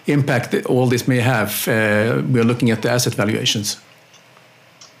what impact all this may have? We're looking at the asset valuations.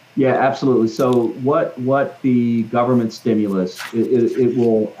 Yeah, absolutely. So what the government stimulus, it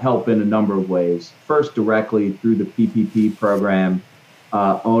will help in a number of ways. First, directly through the PPP program,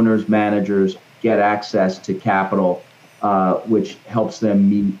 owners, managers get access to capital, which helps them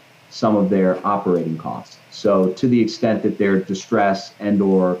meet some of their operating costs. So to the extent that there are distress and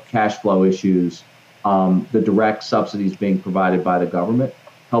or cash flow issues, the direct subsidies being provided by the government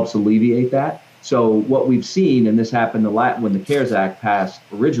helps alleviate that. So what we've seen, and this happened when the CARES Act passed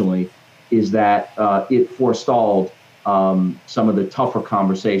originally, is that it forestalled some of the tougher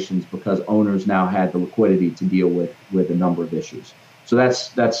conversations because owners now had the liquidity to deal with a number of issues. So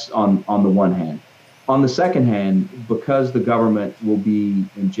that's on the one hand. On the second hand, because the government will be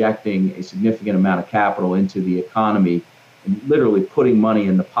injecting a significant amount of capital into the economy and literally putting money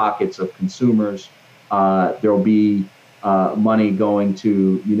in the pockets of consumers, there will be money going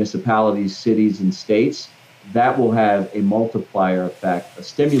to municipalities, cities, and states. That will have a multiplier effect, a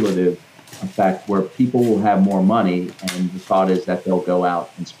stimulative effect, where people will have more money, and the thought is that they'll go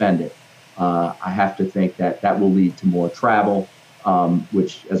out and spend it. I have to think that will lead to more travel,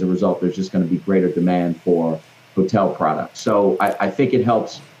 which as a result, there's just going to be greater demand for hotel products. So I think it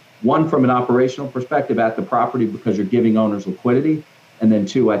helps, one, from an operational perspective at the property because you're giving owners liquidity, and then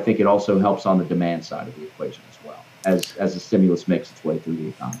two, I think it also helps on the demand side of the equation as well, as the stimulus makes its way through the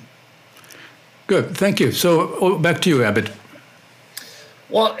economy. Good, thank you. So back to you, Abid.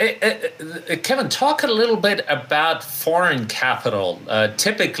 Well, Kevin, talk a little bit about foreign capital.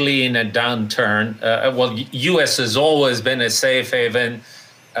 Typically in a downturn, U.S. has always been a safe haven.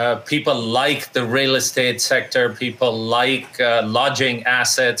 People like the real estate sector. People like lodging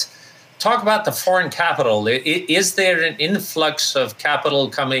assets. Talk about the foreign capital. Is there an influx of capital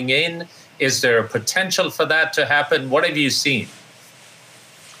coming in? Is there a potential for that to happen? What have you seen?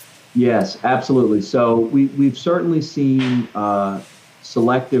 Yes, absolutely. So we've certainly seen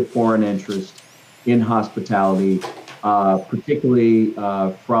selective foreign interest in hospitality, particularly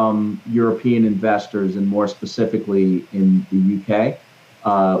from European investors and more specifically in the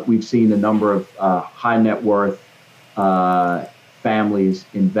UK. We've seen a number of high net worth families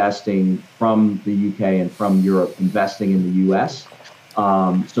investing from the UK and from Europe, investing in the US.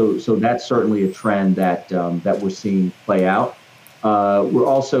 So that's certainly a trend that we're seeing play out. We're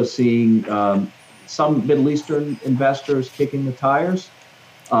also seeing some Middle Eastern investors kicking the tires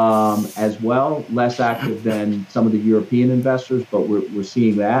as well, less active than some of the European investors, but we're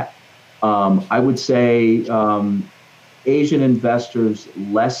seeing that. I would say Asian investors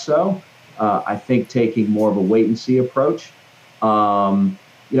less so. I think taking more of a wait and see approach.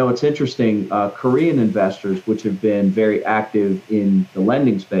 It's interesting. Korean investors, which have been very active in the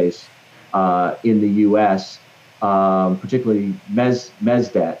lending space in the U.S., particularly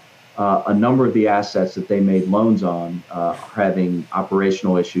mezz debt, a number of the assets that they made loans on are having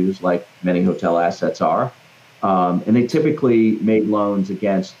operational issues, like many hotel assets are. And they typically made loans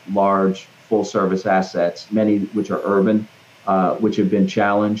against large full-service assets, many which are urban, which have been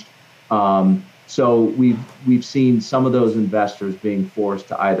challenged. So we've seen some of those investors being forced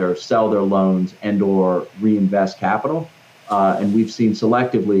to either sell their loans and or reinvest capital. And we've seen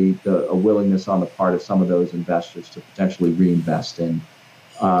selectively a willingness on the part of some of those investors to potentially reinvest in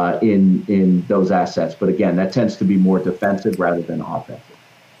those assets. But again, that tends to be more defensive rather than offensive.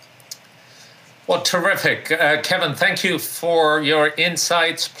 Well, terrific. Kevin, thank you for your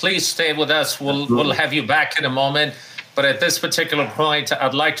insights. Please stay with us. We'll have you back in a moment. But at this particular point,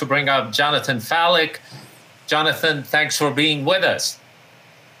 I'd like to bring up Jonathan Fallick. Jonathan, thanks for being with us.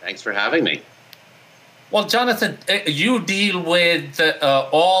 Thanks for having me. Well, Jonathan, you deal with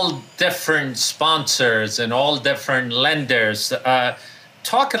all different sponsors and all different lenders.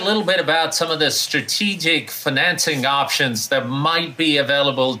 Talk a little bit about some of the strategic financing options that might be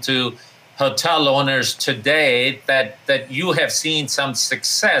available to hotel owners today that you have seen some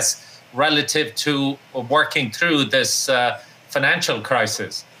success relative to working through this financial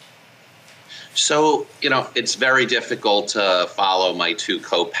crisis. So, it's very difficult to follow my two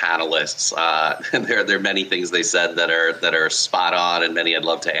co-panelists. There are many things they said that are spot on, and many I'd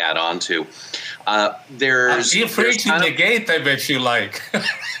love to add on to. Feel free to negate them if you like.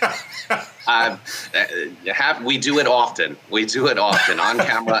 We do it often. We do it often on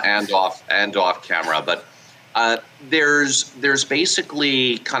camera and off camera. But there's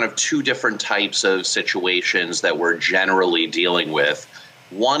basically kind of two different types of situations that we're generally dealing with.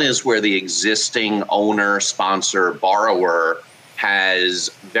 One is where the existing owner, sponsor, borrower has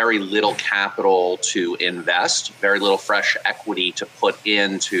very little capital to invest, very little fresh equity to put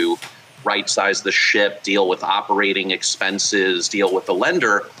in to right-size the ship, deal with operating expenses, deal with the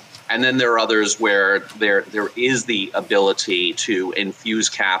lender. And then there are others where there is the ability to infuse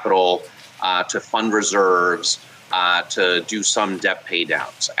capital, to fund reserves, to do some debt pay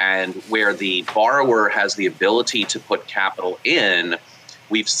downs. And where the borrower has the ability to put capital in,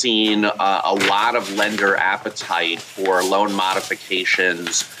 we've seen a lot of lender appetite for loan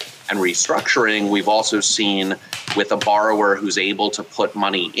modifications and restructuring. We've also seen with a borrower who's able to put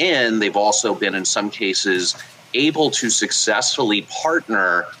money in, they've also been in some cases able to successfully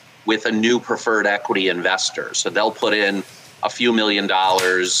partner with a new preferred equity investor. So they'll put in a few $1 million, $2,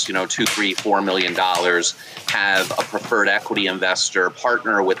 $3, $4 million, have a preferred equity investor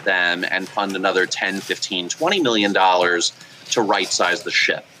partner with them and fund another $10, $15, $20 million to right-size the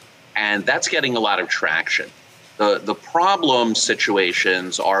ship. And that's getting a lot of traction. The problem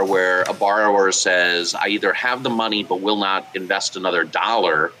situations are where a borrower says, I either have the money but will not invest another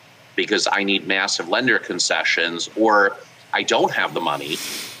dollar because I need massive lender concessions, or I don't have the money.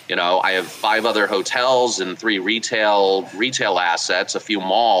 I have 5 other hotels and 3 retail assets, a few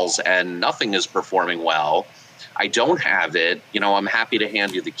malls, and nothing is performing well. I don't have it. I'm happy to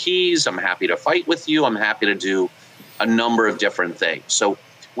hand you the keys. I'm happy to fight with you. I'm happy to do a number of different things. So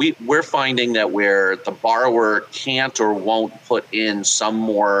we're finding that where the borrower can't or won't put in some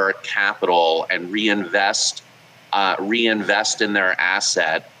more capital and reinvest in their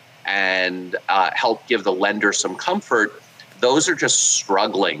asset and help give the lender some comfort, those are just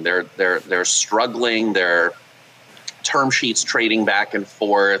struggling. They're struggling. Their term sheets trading back and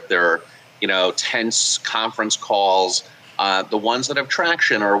forth. They're tense conference calls. The ones that have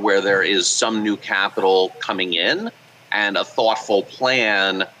traction are where there is some new capital coming in and a thoughtful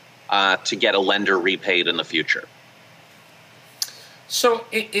plan to get a lender repaid in the future. So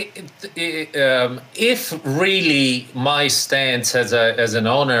if really my stance as an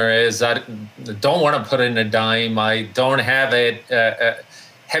owner is I don't want to put in a dime, I don't have it,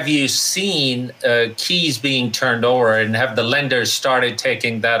 have you seen keys being turned over, and have the lenders started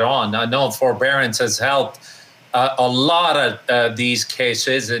taking that on? I know forbearance has helped a lot of these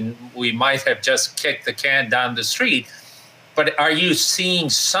cases, and we might have just kicked the can down the street. But are you seeing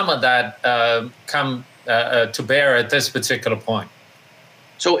some of that come to bear at this particular point?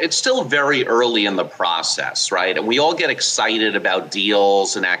 So it's still very early in the process, right? And we all get excited about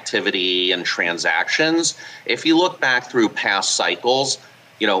deals and activity and transactions. If you look back through past cycles,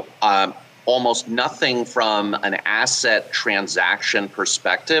 almost nothing from an asset transaction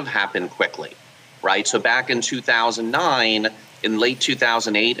perspective happened quickly, right? So back in 2009, in late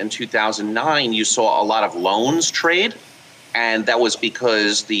 2008 and 2009, you saw a lot of loans trade. And that was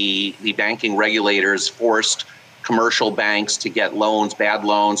because the banking regulators forced commercial banks to get loans, bad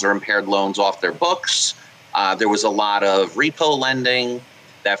loans or impaired loans off their books. There was a lot of repo lending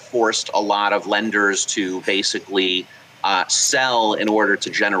that forced a lot of lenders to basically sell in order to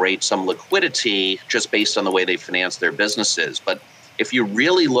generate some liquidity just based on the way they finance their businesses. But if you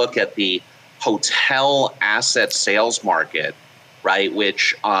really look at the hotel asset sales market, right,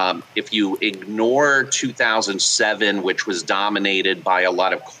 which if you ignore 2007, which was dominated by a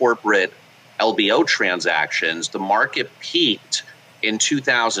lot of corporate LBO transactions, the market peaked in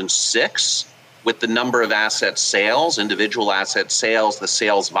 2006 with the number of asset sales, individual asset sales, the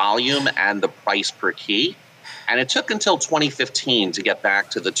sales volume, and the price per key. And it took until 2015 to get back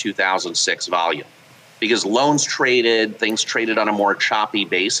to the 2006 volume because loans traded, things traded on a more choppy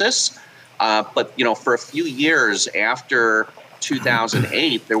basis. But for a few years after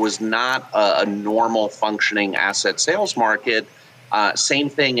 2008, there was not a normal functioning asset sales market. Same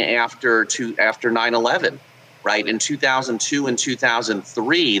thing after 9/11, right? In 2002 and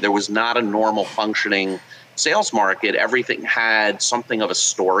 2003, there was not a normal functioning sales market. Everything had something of a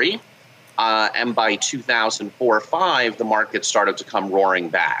story. And by 2004-05, the market started to come roaring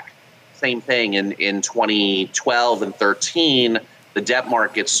back. Same thing in 2012 and 13, the debt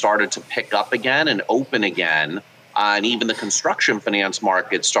market started to pick up again and open again. And even the construction finance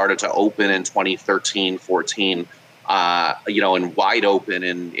market started to open in 2013, 14, and wide open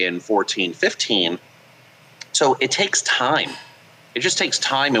in 14, 15. So it takes time. It just takes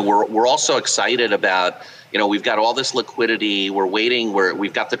time. And we're also excited about, we've got all this liquidity. We're waiting.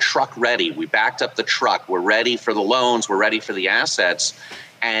 We've got the truck ready. We backed up the truck. We're ready for the loans. We're ready for the assets.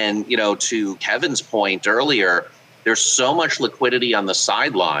 And, to Kevin's point earlier, there's so much liquidity on the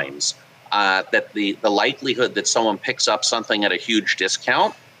sidelines that the likelihood that someone picks up something at a huge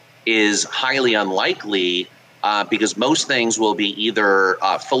discount is highly unlikely because most things will be either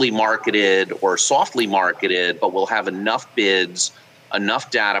fully marketed or softly marketed, but will have enough bids,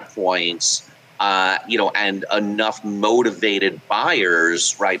 enough data points, and enough motivated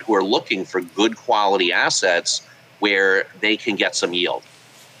buyers, right, who are looking for good quality assets where they can get some yield.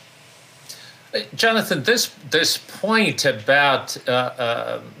 Jonathan, this point about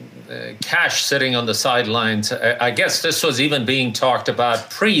cash sitting on the sidelines, I guess this was even being talked about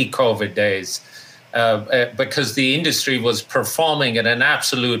pre-COVID days because the industry was performing at an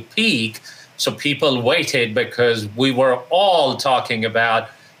absolute peak. So people waited because we were all talking about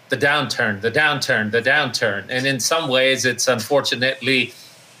the downturn. And in some ways, it's unfortunately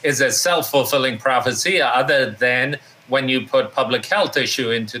is a self-fulfilling prophecy other than when you put public health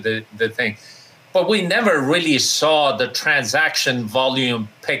issue into the thing. But we never really saw the transaction volume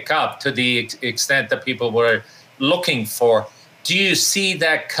pick up to the extent that people were looking for. Do you see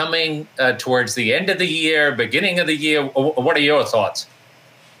that coming towards the end of the year, beginning of the year? What are your thoughts?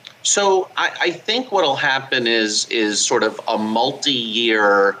 So I think what will happen is sort of a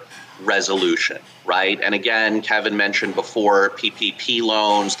multi-year resolution, right? And again, Kevin mentioned before, PPP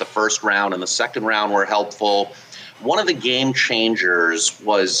loans, the first round and the second round were helpful. One of the game changers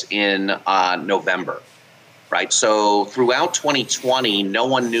was in November, right? So throughout 2020, no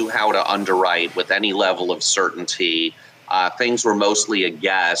one knew how to underwrite with any level of certainty. Things were mostly a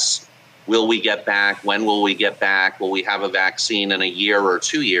guess. Will we get back? When will we get back? Will we have a vaccine in a year or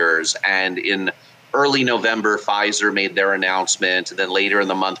 2 years? And in early November, Pfizer made their announcement. And then later in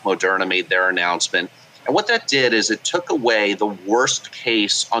the month, Moderna made their announcement. And what that did is it took away the worst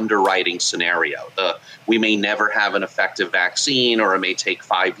case underwriting scenario. We may never have an effective vaccine, or it may take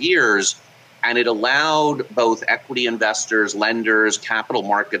 5 years. And it allowed both equity investors, lenders, capital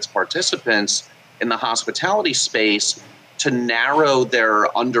markets participants in the hospitality space to narrow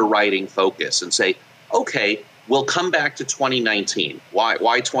their underwriting focus and say, okay, we'll come back to 2019. Why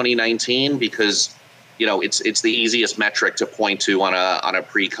 2019? Because it's the easiest metric to point to on a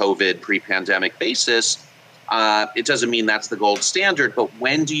pre-COVID, pre-pandemic basis. It doesn't mean that's the gold standard, but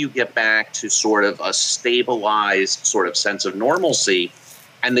when do you get back to sort of a stabilized sort of sense of normalcy?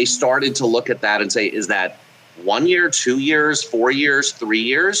 And they started to look at that and say, is that 1 year, 2 years, 4 years, 3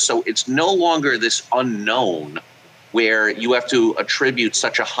 years? So it's no longer this unknown where you have to attribute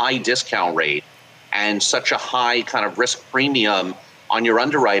such a high discount rate and such a high kind of risk premium on your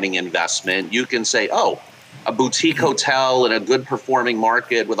underwriting investment. You can say, oh, a boutique hotel in a good performing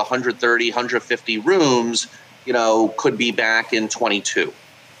market with 130, 150 rooms, could be back in 22.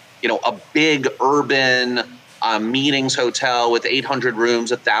 A big urban meetings hotel with 800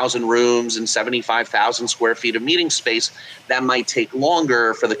 rooms, 1,000 rooms, and 75,000 square feet of meeting space, that might take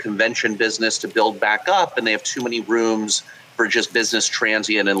longer for the convention business to build back up, and they have too many rooms for just business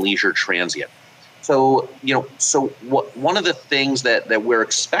transient and leisure transient. So, one of the things that we're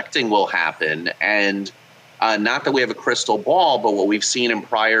expecting will happen, and not that we have a crystal ball, but what we've seen in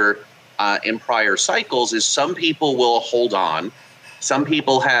prior cycles is some people will hold on. Some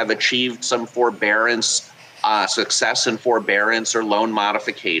people have achieved some forbearance, success in forbearance or loan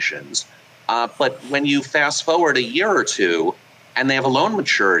modifications. But when you fast forward a year or two and they have a loan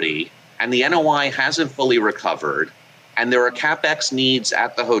maturity and the NOI hasn't fully recovered and there are CapEx needs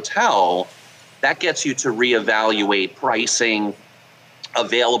at the hotel, that gets you to reevaluate pricing,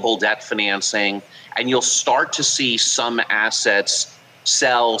 available debt financing, and you'll start to see some assets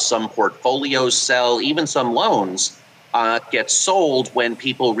sell, some portfolios sell, even some loans get sold when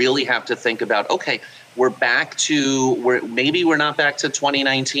people really have to think about, okay, maybe we're not back to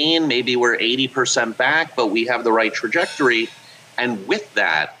 2019, maybe we're 80% back, but we have the right trajectory. And with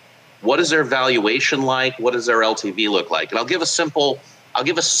that, what is their valuation like? What does their LTV look like? And I'll give a simple,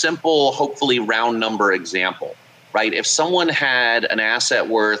 hopefully round number example, right? If someone had an asset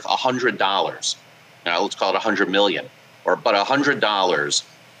worth $100, let's call it 100 million, but $100,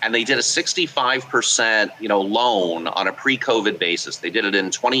 and they did a 65% loan on a pre-COVID basis. They did it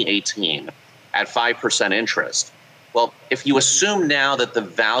in 2018 at 5% interest. Well, if you assume now that the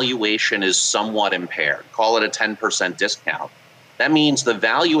valuation is somewhat impaired, call it a 10% discount, that means the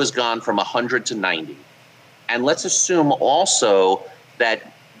value has gone from 100 to 90. And let's assume also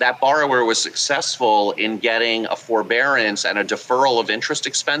that that borrower was successful in getting a forbearance and a deferral of interest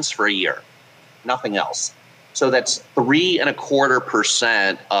expense for a year, nothing else. So that's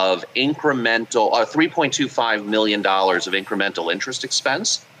 3.25% of incremental, $3.25 million of incremental interest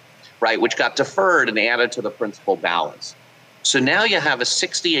expense, right, which got deferred and added to the principal balance. So now you have a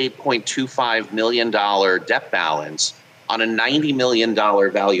 $68.25 million debt balance on a $90 million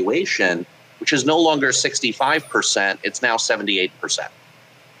valuation, which is no longer 65%, it's now 78%.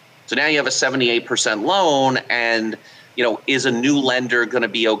 So now you have a 78% loan, and is a new lender going to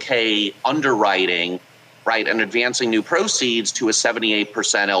be okay underwriting, right, and advancing new proceeds to a 78%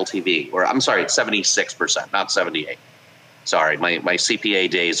 LTV? Or I'm sorry, it's 76%, not 78. Sorry, my CPA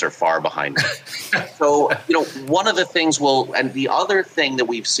days are far behind me. So, one of the things and the other thing that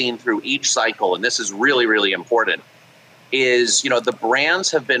we've seen through each cycle, and this is really, really important, is, the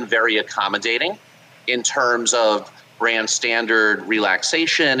brands have been very accommodating in terms of brand standard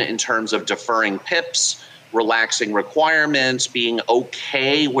relaxation, in terms of deferring PIPs, relaxing requirements, being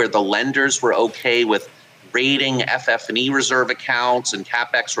okay where the lenders were okay with rating FF&E reserve accounts and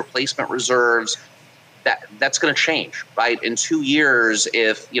CapEx replacement reserves. That's going to change, right? In 2 years,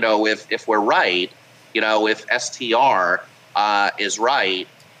 if we're right, If STR is right,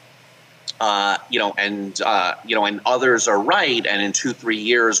 and others are right, and in 2-3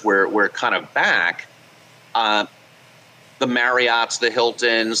 years we're kind of back. The Marriotts, the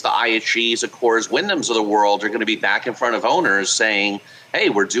Hiltons, the IHGs, Accors, Wyndhams of the world are going to be back in front of owners saying, hey,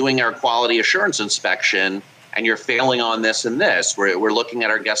 we're doing our quality assurance inspection and you're failing on this and this. We're looking at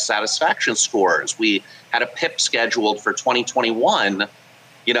our guest satisfaction scores. We had a PIP scheduled for 2021.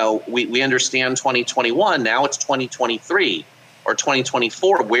 We understand 2021. Now it's 2023 or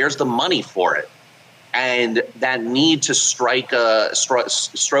 2024. Where's the money for it? And that need to stroke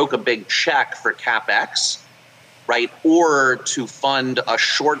a big check for CapEx, right? Or to fund a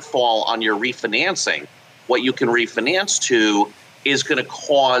shortfall on your refinancing, what you can refinance to is going to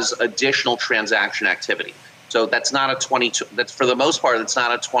cause additional transaction activity. So that's for the most part, it's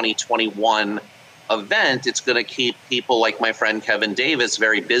not a 2021 event. It's going to keep people like my friend Kevin Davis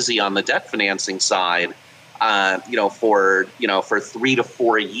very busy on the debt financing side, for 3 to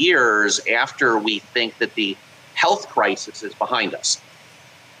 4 years after we think that the health crisis is behind us.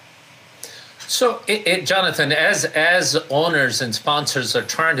 So, Jonathan, as owners and sponsors are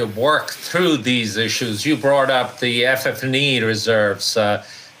trying to work through these issues, you brought up the FF&E reserves that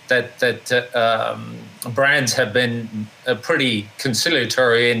brands have been pretty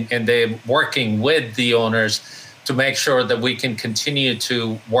conciliatory and they're working with the owners to make sure that we can continue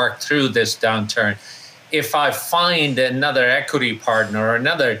to work through this downturn. If I find another equity partner or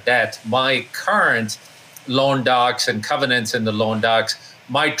another debt, my current loan docs and covenants in the loan docs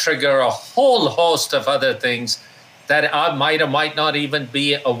might trigger a whole host of other things that I might or might not even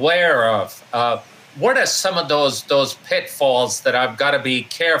be aware of. What are some of those pitfalls that I've got to be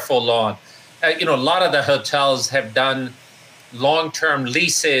careful on? A lot of the hotels have done long-term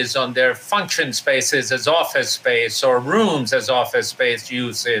leases on their function spaces as office space or rooms as office space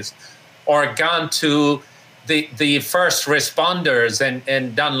uses, or gone to the first responders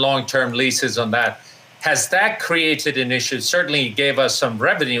and done long-term leases on that. Has that created an issue? Certainly it gave us some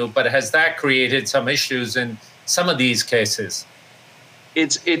revenue, but has that created some issues in some of these cases?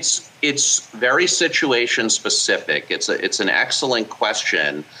 It's very situation specific. It's an excellent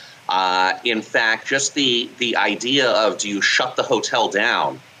question. In fact, just the idea of, do you shut the hotel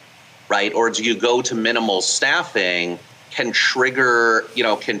down, right, or do you go to minimal staffing, can trigger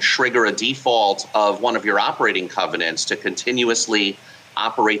a default of one of your operating covenants to continuously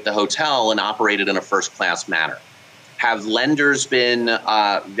operate the hotel and operate it in a first-class manner. Have lenders been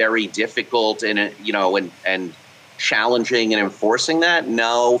very difficult and challenging in enforcing that?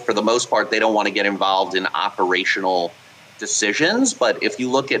 No, for the most part, they don't want to get involved in operational decisions. But if you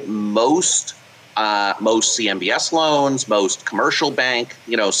look at most CMBS loans, most commercial bank,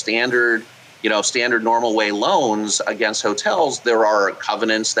 standard normal way loans against hotels, there are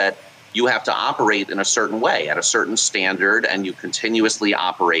covenants that you have to operate in a certain way at a certain standard, and you continuously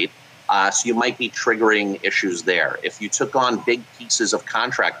operate. So you might be triggering issues there. If you took on big pieces of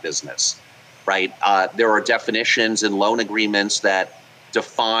contract business, right, there are definitions in loan agreements that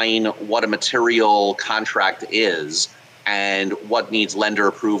define what a material contract is and what needs lender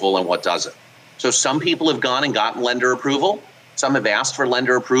approval and what doesn't. So some people have gone and gotten lender approval. Some have asked for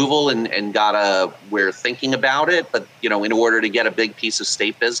lender approval and we're thinking about it, but in order to get a big piece of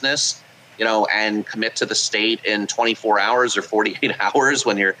state business, and commit to the state in 24 hours or 48 hours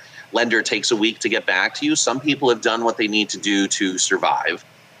when your lender takes a week to get back to you, some people have done what they need to do to survive.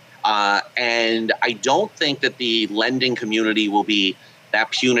 And I don't think that the lending community will be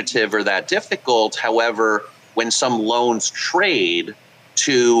that punitive or that difficult. However, when some loans trade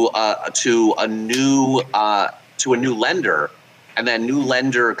to a new lender, and that new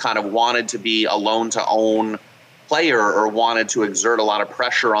lender kind of wanted to be a loan-to-own player or wanted to exert a lot of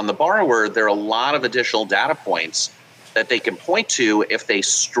pressure on the borrower, there are a lot of additional data points that they can point to if they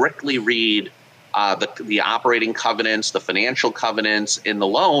strictly read the operating covenants, the financial covenants in the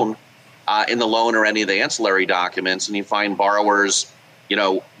loan or any of the ancillary documents, and you find borrowers,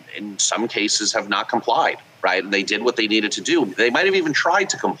 in some cases have not complied, right? And they did what they needed to do. They might have even tried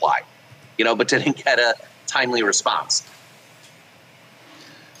to comply, but didn't get a timely response.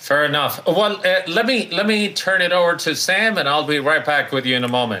 Fair enough. Well, let me turn it over to Sam, and I'll be right back with you in a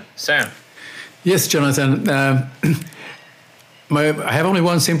moment. Sam. Yes, Jonathan. I have only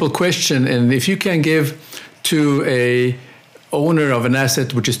one simple question, and if you can give to a owner of an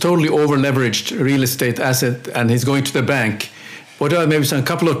asset which is totally over-leveraged real estate asset and he's going to the bank, what are maybe a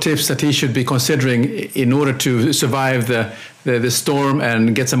couple of tips that he should be considering in order to survive the storm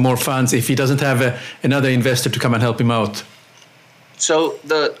and get some more funds if he doesn't have another investor to come and help him out? So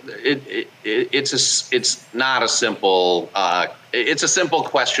it's not a simple it's a simple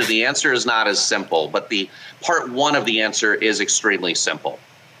question. The answer is not as simple, but the part one of the answer is extremely simple.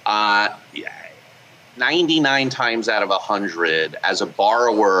 99 times out of 100, as a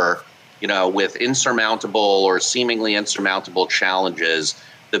borrower, with insurmountable or seemingly insurmountable challenges,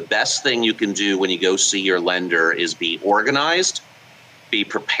 the best thing you can do when you go see your lender is be organized, be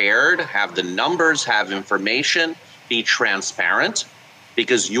prepared, have the numbers, have information, be transparent,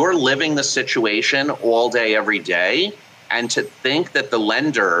 because you're living the situation all day, every day. And to think that the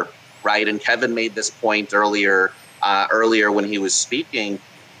lender, right, and Kevin made this point earlier when he was speaking,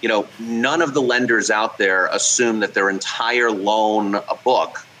 none of the lenders out there assume that their entire loan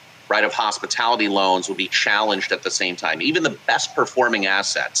book, right, of hospitality loans will be challenged at the same time. Even the best performing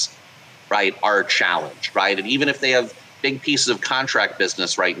assets, right, are challenged, right? And even if they have big pieces of contract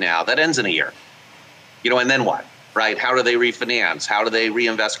business right now, that ends in a year, and then what, right? How do they refinance? How do they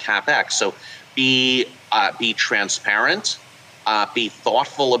reinvest CapEx? So be transparent, be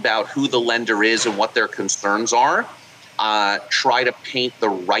thoughtful about who the lender is and what their concerns are. Try to paint the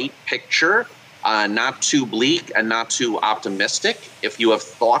right picture, not too bleak and not too optimistic. If you have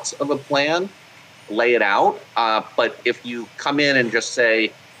thoughts of a plan, lay it out. But if you come in and just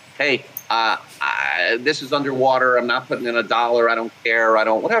say, hey, this is underwater, I'm not putting in $1, I don't care,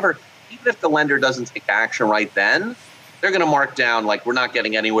 whatever, even if the lender doesn't take action right then, they're going to mark down like, we're not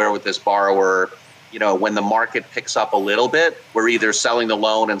getting anywhere with this borrower. When the market picks up a little bit, we're either selling the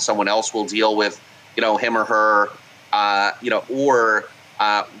loan and someone else will deal with, him or her, or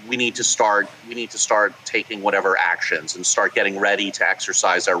we need to start taking whatever actions and start getting ready to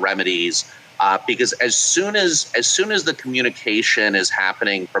exercise our remedies. Because as soon as the communication is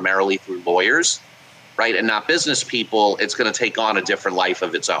happening primarily through lawyers, right, and not business people, it's going to take on a different life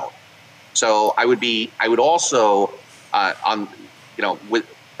of its own. So I would also, I'm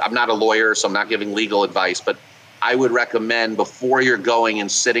not a lawyer, so I'm not giving legal advice, but I would recommend before you're going and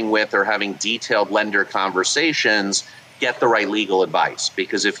sitting with or having detailed lender conversations, get the right legal advice.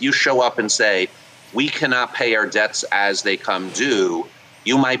 Because if you show up and say, we cannot pay our debts as they come due,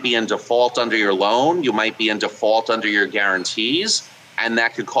 you might be in default under your loan, you might be in default under your guarantees, and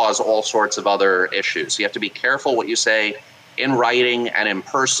that could cause all sorts of other issues. So you have to be careful what you say in writing and in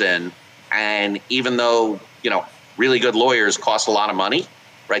person. And even though, really good lawyers cost a lot of money,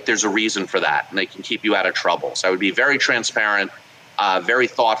 right, there's a reason for that, and they can keep you out of trouble. So I would be very transparent, very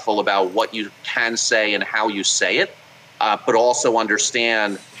thoughtful about what you can say and how you say it, but also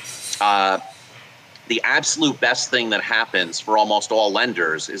understand the absolute best thing that happens for almost all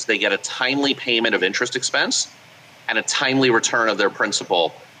lenders is they get a timely payment of interest expense and a timely return of their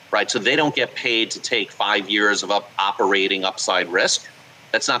principal, right? So they don't get paid to take 5 years of operating upside risk.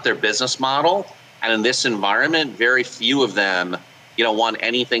 That's not their business model. And in this environment, very few of them, want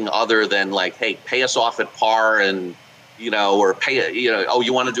anything other than like, hey, pay us off at par and, or pay, oh,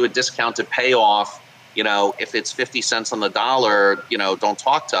 you want to do a discounted payoff, if it's 50 cents on the dollar, don't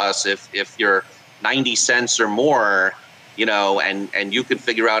talk to us. If you're 90 cents or more, and you could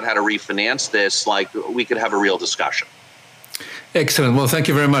figure out how to refinance this, like we could have a real discussion. Excellent. Well, thank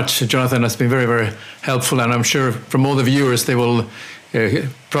you very much, Jonathan. That's been very, very helpful. And I'm sure from all the viewers, they will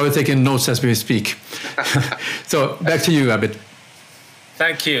probably take in notes as we speak. So back to you, Abid.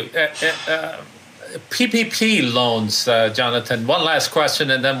 Thank you. PPP loans, Jonathan. One last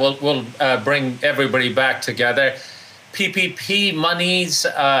question, and then we'll bring everybody back together. PPP monies,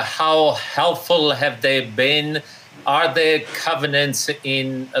 how helpful have they been? Are there covenants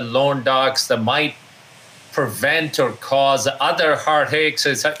in loan docs that might prevent or cause other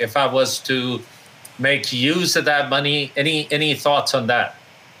heartaches if I was to make use of that money? Any thoughts on that?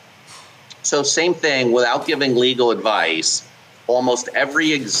 So same thing, without giving legal advice, almost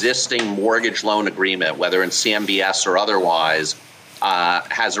every existing mortgage loan agreement, whether in CMBS or otherwise,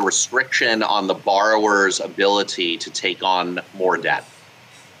 has a restriction on the borrower's ability to take on more debt.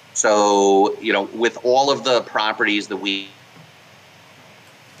 So, with all of the properties that we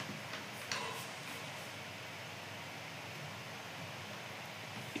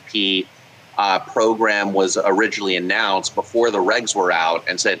program was originally announced before the regs were out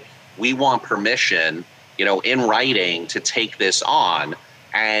and said, we want permission, in writing to take this on.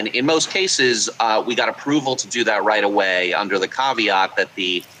 And in most cases, we got approval to do that right away under the caveat that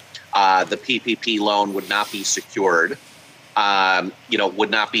the PPP loan would not be secured, and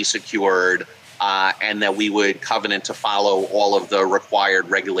that we would covenant to follow all of the required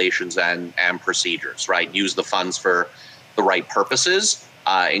regulations and procedures, right? Use the funds for the right purposes,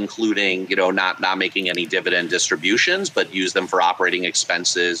 including, not making any dividend distributions, but use them for operating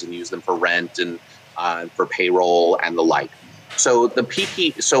expenses and use them for rent and for payroll and the like. So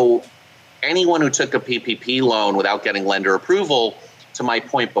so anyone who took a PPP loan without getting lender approval, to my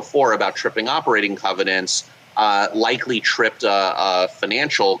point before about tripping operating covenants, likely tripped a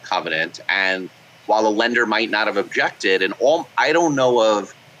financial covenant. And while the lender might not have objected, and I don't know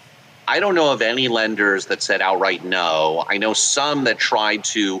of any lenders that said outright no. I know some that tried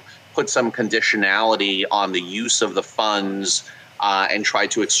to put some conditionality on the use of the funds and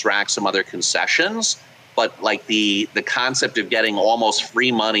tried to extract some other concessions. But like the concept of getting almost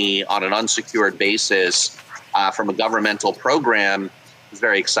free money on an unsecured basis from a governmental program is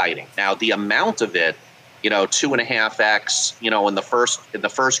very exciting. Now, the amount of it, 2.5x, in the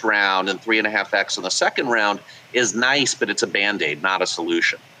first round and 3.5x in the second round is nice, but it's a Band-Aid, not a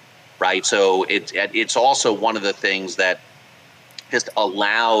solution, right? So it's also one of the things that just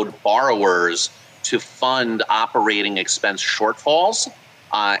allowed borrowers to fund operating expense shortfalls.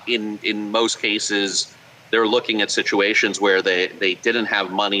 In most cases, they're looking at situations where they didn't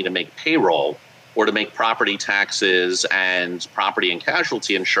have money to make payroll or to make property taxes and property and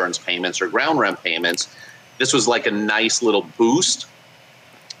casualty insurance payments or ground rent payments. This was like a nice little boost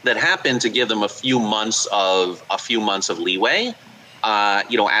that happened to give them a few months of leeway,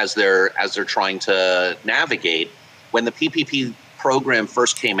 as they're trying to navigate. When the PPP program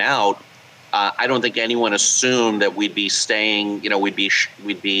first came out, I don't think anyone assumed that we'd be staying,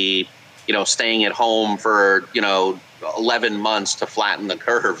 staying at home for 11 months to flatten the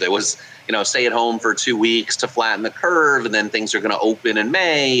curve. There was, stay at home for 2 weeks to flatten the curve, and then things are going to open in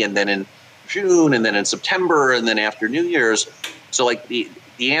May, and then in June, and then in September, and then after New Year's. So like the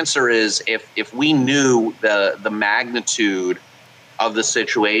answer is, if we knew the magnitude of the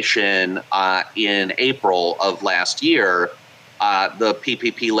situation in April of last year, the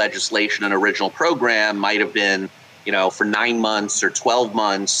PPP legislation and original program might have been, for 9 months or 12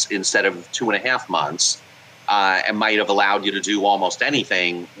 months instead of 2.5 months, and might have allowed you to do almost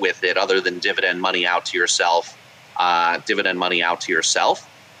anything with it other than dividend money out to yourself.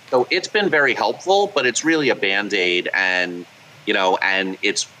 So it's been very helpful, but it's really a Band-Aid, and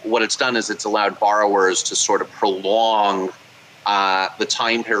what it's done is it's allowed borrowers to sort of prolong the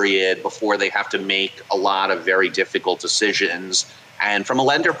time period before they have to make a lot of very difficult decisions. And from a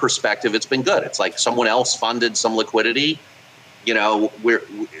lender perspective, it's been good. It's like someone else funded some liquidity.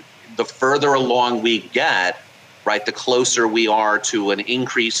 The further along we get, right, the closer we are to an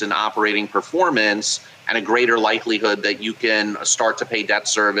increase in operating performance and a greater likelihood that you can start to pay debt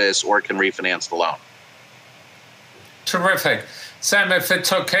service or can refinance the loan. Terrific. Sam, if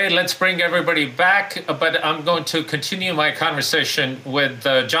it's okay, let's bring everybody back, but I'm going to continue my conversation with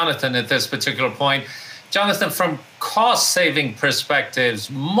Jonathan at this particular point. Jonathan, from cost-saving perspectives,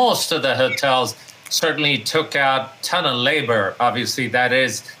 most of the hotels certainly took out a ton of labor. Obviously, that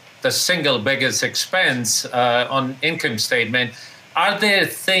is the single biggest expense on income statement. Are there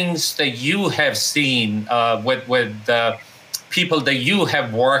things that you have seen with people that you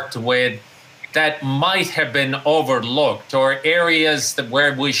have worked with that might have been overlooked, or areas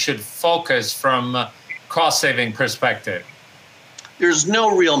where we should focus from a cost-saving perspective? There's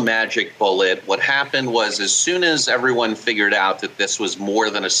no real magic bullet. What happened was, as soon as everyone figured out that this was more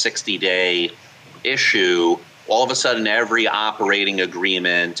than a 60-day issue, all of a sudden every operating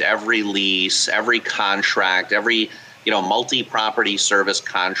agreement, every lease, every contract, every multi-property service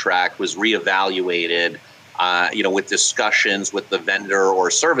contract was reevaluated, with discussions with the vendor or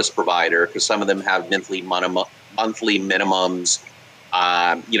service provider, because some of them have monthly minimums,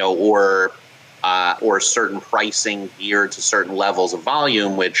 or certain pricing geared to certain levels of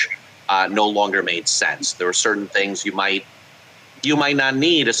volume, which no longer made sense. There were certain things you might not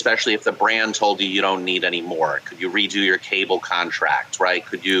need, especially if the brand told you don't need any more. Could you redo your cable contract, right?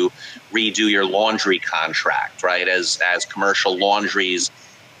 Could you redo your laundry contract, right? As commercial laundries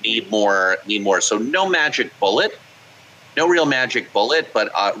need more. So no magic bullet, no real magic bullet,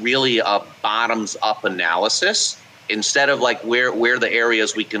 but really a bottoms up analysis. Instead of like where the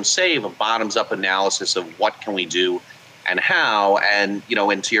areas we can save, a bottoms up analysis of what can we do and how. And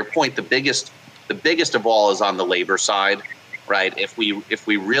and to your point, the biggest of all is on the labor side, right? If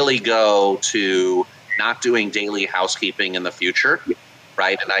we really go to not doing daily housekeeping in the future,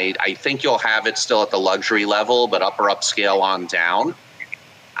 right? And I think you'll have it still at the luxury level, but upper upscale on down.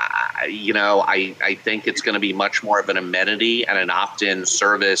 I think it's going to be much more of an amenity and an opt-in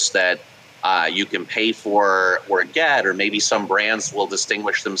service that you can pay for or get, or maybe some brands will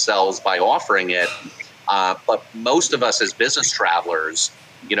distinguish themselves by offering it. But most of us as business travelers,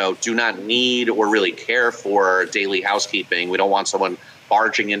 do not need or really care for daily housekeeping. We don't want someone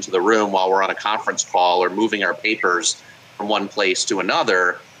barging into the room while we're on a conference call or moving our papers from one place to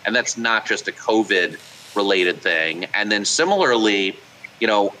another. And that's not just a COVID related thing. And then similarly,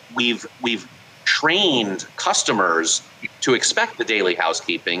 we've trained customers to expect the daily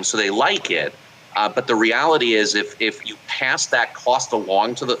housekeeping, so they like it. But the reality is, if you pass that cost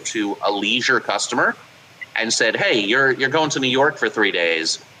along to a leisure customer and said, hey, you're going to New York for 3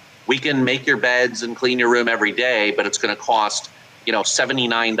 days, we can make your beds and clean your room every day, but it's going to cost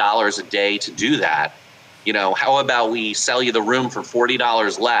 $79 a day to do that. How about we sell you the room for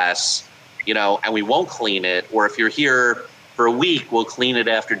 $40 less, and we won't clean it, or if you're here for a week, we'll clean it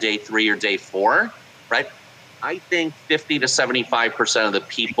after day 3 or day 4, right? I think 50 to 75% of the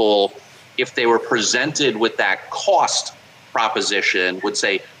people, if they were presented with that cost proposition, would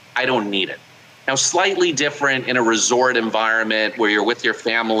say, I don't need it. Now, slightly different in a resort environment where you're with your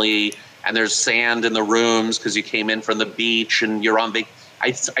family and there's sand in the rooms because you came in from the beach and you're on vacation.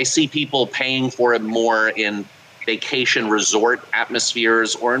 I see people paying for it more in vacation resort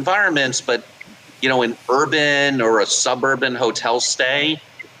atmospheres or environments, but in urban or a suburban hotel stay,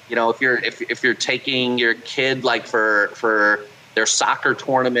 if you're taking your kid like for their soccer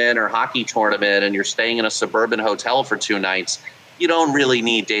tournament or hockey tournament and you're staying in a suburban hotel for 2 nights, you don't really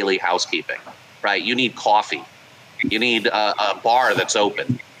need daily housekeeping, right? You need coffee. You need a bar that's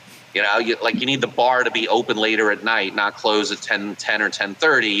open. You need the bar to be open later at night, not close at 10 or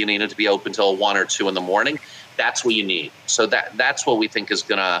 10:30. You need it to be open till 1 or 2 in the morning. That's what you need. So that's what we think is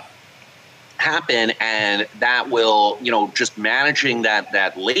going to happen, and that will, just managing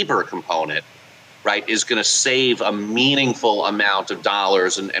that labor component, right, is going to save a meaningful amount of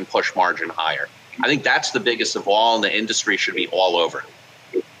dollars and push margin higher. I think that's the biggest of all, and the industry should be all over it.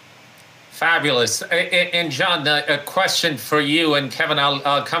 Fabulous. And John, a question for you, and Kevin,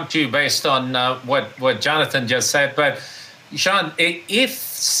 I'll come to you based on what Jonathan just said. But John, if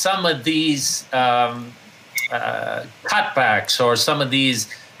some of these cutbacks or some of these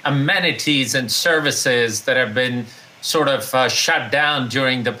amenities and services that have been sort of shut down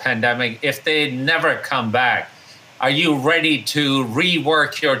during the pandemic, if they never come back, are you ready to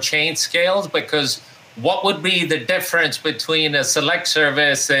rework your chain scales? Because what would be the difference between a select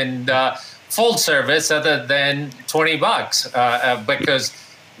service and full service other than $20? Because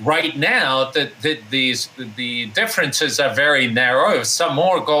right now the differences are very narrow. If some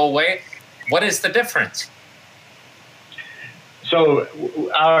more go away, what is the difference? So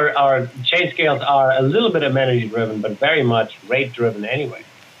our chain scales are a little bit amenity driven, but very much rate driven anyway.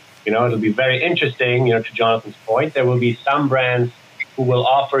 It'll be very interesting, to Jonathan's point. There will be some brands who will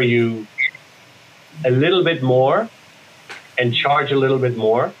offer you a little bit more and charge a little bit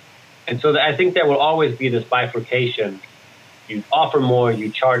more. And so I think there will always be this bifurcation. You offer more, you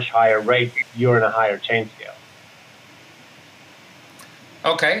charge higher rate, you're in a higher chain scale.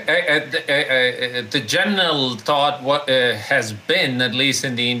 Okay. The general thought has been, at least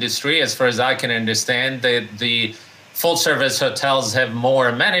in the industry, as far as I can understand, that the full-service hotels have more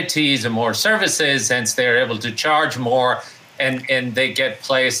amenities and more services, hence they're able to charge more, and they get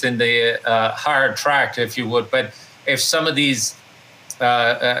placed in the higher track, if you would. But if some of these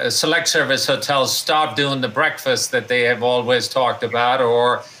select service hotels stop doing the breakfast that they have always talked about,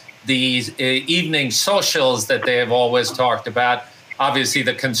 or these evening socials that they have always talked about, obviously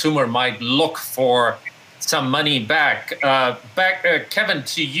the consumer might look for some money back. Kevin,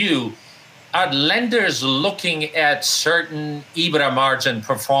 to you, are lenders looking at certain EBITDA margin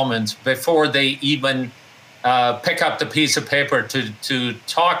performance before they even pick up the piece of paper to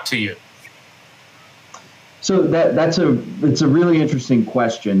talk to you? So it's a really interesting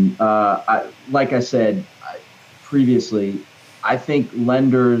question. Like I said previously, I think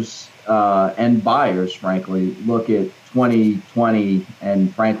lenders and buyers, frankly, look at 2020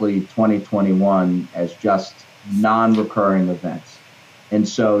 and frankly 2021 as just non-recurring events. And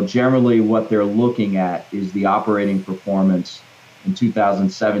so generally what they're looking at is the operating performance in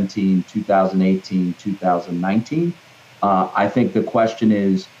 2017, 2018, 2019. I think the question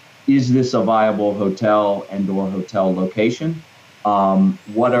is this a viable hotel and or hotel location?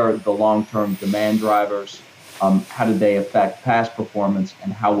 What are the long-term demand drivers? How do they affect past performance,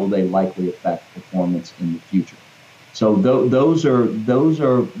 and how will they likely affect performance in the future? So those are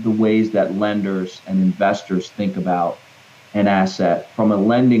the ways that lenders and investors think about an asset. From a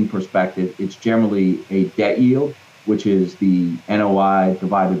lending perspective, it's generally a debt yield, which is the NOI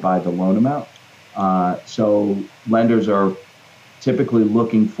divided by the loan amount. So lenders are typically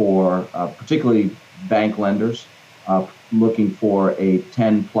looking for, particularly bank lenders, looking for a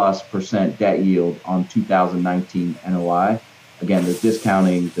 10+% debt yield on 2019 NOI. Again, they're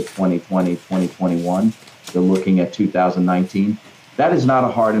discounting the 2020, 2021. They're looking at 2019. That is not a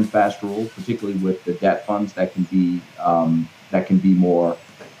hard and fast rule, particularly with the debt funds that can be more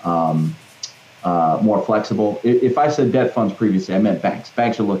more flexible. If I said debt funds previously, I meant banks.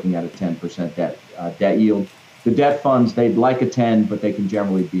 Banks are looking at a 10% debt yield. The debt funds, they'd like a 10, but they can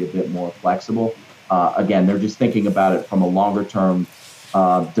generally be a bit more flexible. Again, they're just thinking about it from a longer term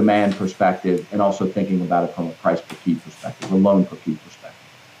demand perspective, and also thinking about it from a price per key perspective, a loan per key perspective.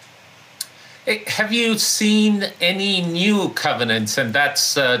 Have you seen any new covenants? And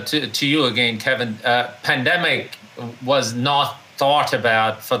that's to you again, Kevin. Pandemic was not thought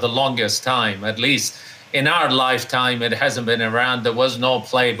about for the longest time. At least in our lifetime, it hasn't been around. There was no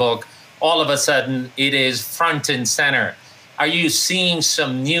playbook. All of a sudden, it is front and center. Are you seeing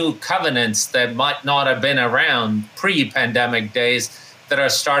some new covenants that might not have been around pre-pandemic days that are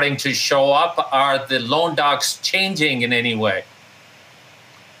starting to show up? Are the loan docs changing in any way?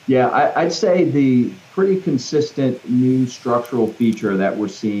 Yeah, I'd say the pretty consistent new structural feature that we're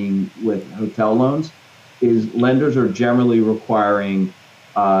seeing with hotel loans is lenders are generally requiring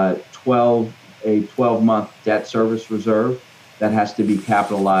a 12-month debt service reserve that has to be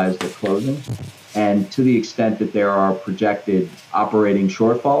capitalized at closing. And to the extent that there are projected operating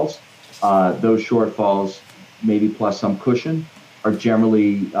shortfalls, those shortfalls, maybe plus some cushion, are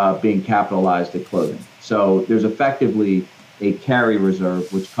generally being capitalized at closing. So there's effectively a carry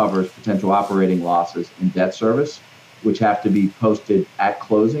reserve which covers potential operating losses in debt service, which have to be posted at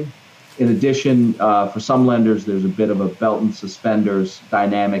closing. In addition, for some lenders, there's a bit of a belt and suspenders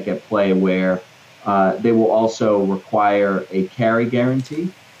dynamic at play where they will also require a carry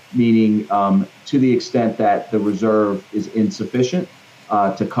guarantee, meaning to the extent that the reserve is insufficient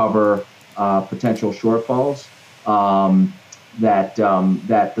to cover potential shortfalls, that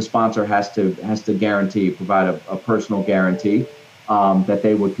the sponsor has to guarantee, provide a personal guarantee that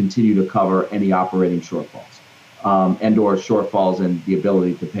they would continue to cover any operating shortfalls and or shortfalls in the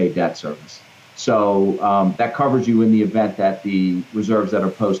ability to pay debt service. So that covers you in the event that the reserves that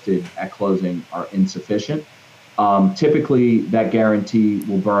are posted at closing are insufficient. Typically, that guarantee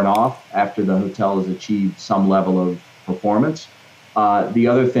will burn off after the hotel has achieved some level of performance. The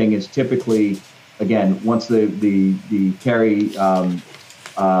other thing is typically, again, once the carry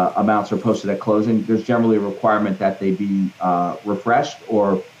amounts are posted at closing, there's generally a requirement that they be refreshed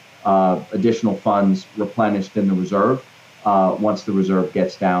or additional funds replenished in the reserve once the reserve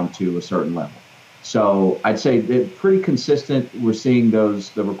gets down to a certain level. So I'd say they're pretty consistent. We're seeing the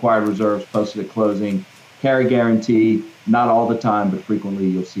required reserves posted at closing, carry guarantee, not all the time, but frequently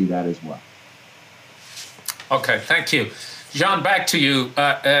you'll see that as well. Okay, thank you. John, back to you.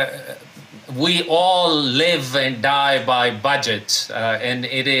 We all live and die by budget, and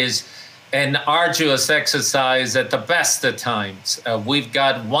it is an arduous exercise at the best of times. We've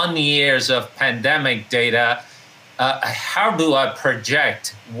got 1 year of pandemic data. How do I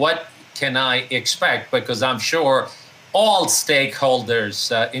project? What can I expect? Because I'm sure all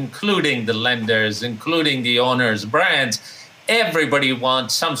stakeholders, including the lenders, including the owners, brands, everybody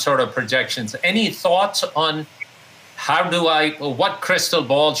wants some sort of projections. Any thoughts on what crystal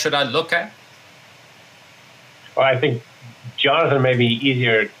ball should I look at? Well, I think Jonathan may be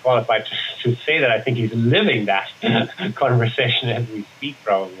easier qualified to say that. I think he's living that conversation as we speak,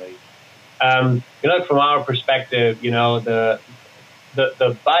 probably. From our perspective, the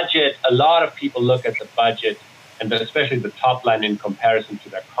budget, a lot of people look at the budget and especially the top line in comparison to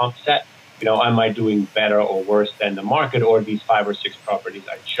their comp set. Am I doing better or worse than the market or these 5 or 6 properties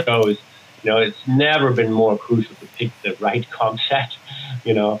I chose? It's never been more crucial to pick the right comp set,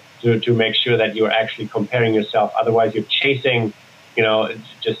 to make sure that you're actually comparing yourself. Otherwise, you're chasing,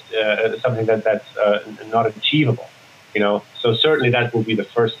 just something that's not achievable, So certainly that will be the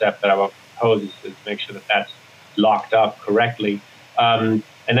first step that I will propose is make sure that that's locked up correctly. And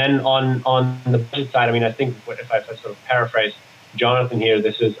then on the budget side, I think if I sort of paraphrase Jonathan here,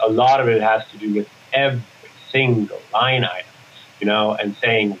 a lot of it has to do with every single line item, and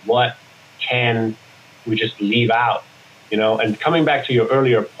saying what can we just leave out, and coming back to your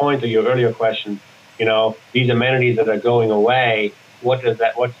earlier point or your earlier question, these amenities that are going away, what's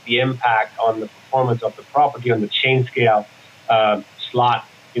the impact on the performance of the property, on the chain scale slot?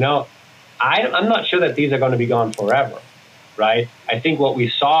 I'm not sure that these are going to be gone forever, right? I think what we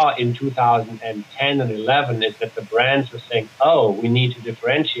saw in 2010 and 11 is that the brands were saying, oh, we need to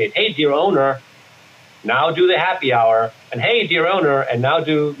differentiate. Hey, dear owner, now do the happy hour. And hey, dear owner, and now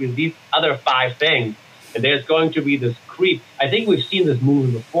do these other 5 things. And there's going to be this creep. I think we've seen this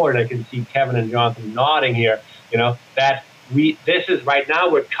movie before, and I can see Kevin and Jonathan nodding here, that this is right now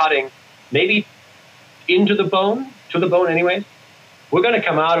we're cutting maybe to the bone anyways. We're going to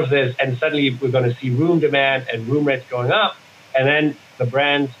come out of this and suddenly we're going to see room demand and room rates going up. And then the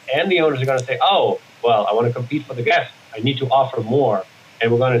brands and the owners are going to say, oh, well, I want to compete for the guests. I need to offer more.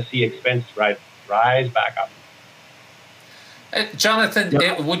 And we're going to see expense rise back up.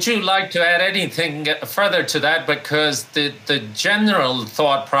 Jonathan, would you like to add anything further to that? Because the general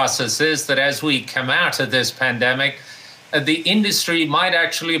thought process is that as we come out of this pandemic, the industry might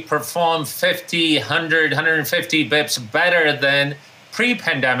actually perform 50, 100, 150 bips better than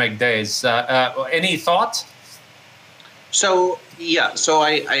pre-pandemic days. Any thoughts? So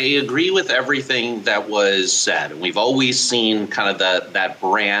I agree with everything that was said. We've always seen kind of that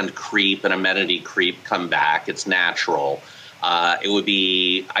brand creep and amenity creep come back. It's natural. I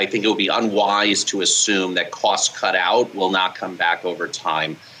think it would be unwise to assume that cost cut out will not come back over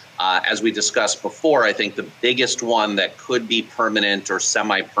time. As we discussed before, I think the biggest one that could be permanent or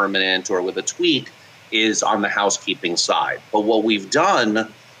semi-permanent or with a tweak is on the housekeeping side. But what we've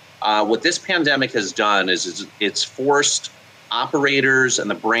done, what this pandemic has done is it's forced operators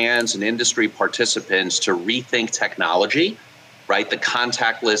and the brands and industry participants to rethink technology, right? The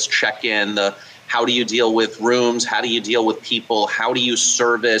contactless check-in, the how do you deal with rooms? How do you deal with people? How do you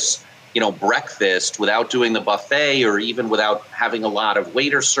service, breakfast without doing the buffet or even without having a lot of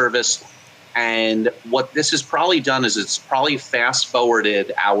waiter service? And what this has probably done is it's probably fast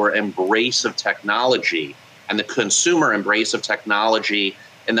forwarded our embrace of technology and the consumer embrace of technology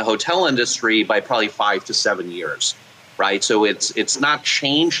in the hotel industry by probably 5 to 7 years, right? So it's not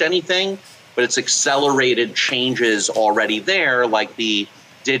changed anything, but it's accelerated changes already there, like the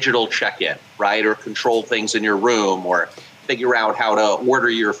digital check-in, right? Or control things in your room, or figure out how to order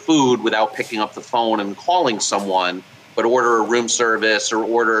your food without picking up the phone and calling someone, but order a room service or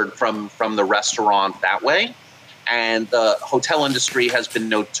order from the restaurant that way. And the hotel industry has been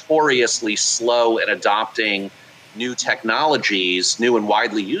notoriously slow in adopting new technologies, new and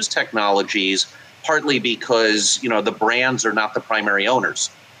widely used technologies, partly because, the brands are not the primary owners.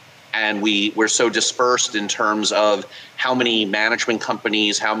 And we're so dispersed in terms of how many management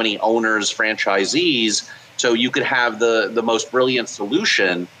companies, how many owners, franchisees. So you could have the most brilliant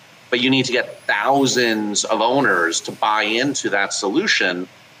solution, but you need to get thousands of owners to buy into that solution,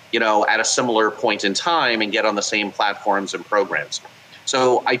 at a similar point in time and get on the same platforms and programs.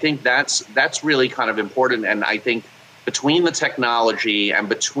 So I think that's really kind of important. And I think between the technology and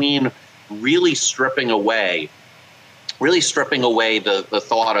between really stripping away the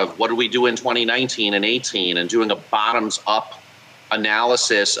thought of what do we do in 2019 and 18 and doing a bottoms up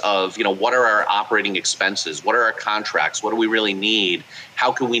analysis of, what are our operating expenses? What are our contracts? What do we really need?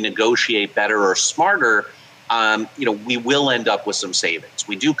 How can we negotiate better or smarter? We will end up with some savings.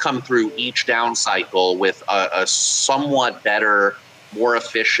 We do come through each down cycle with a somewhat better, more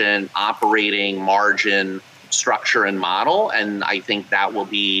efficient operating margin structure and model. And I think that will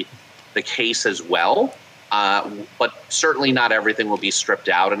be the case as well. But certainly not everything will be stripped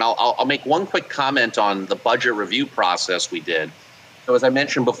out. And I'll make one quick comment on the budget review process we did. So as I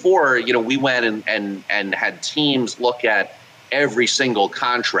mentioned before, we went and had teams look at every single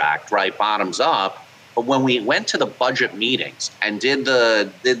contract, right, bottoms up. But when we went to the budget meetings and did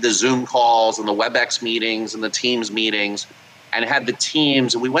the Zoom calls and the WebEx meetings and the Teams meetings and had the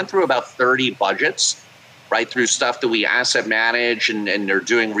teams, and we went through about 30 budgets, right, through stuff that we asset manage and are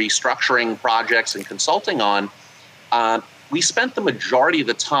doing restructuring projects and consulting on, we spent the majority of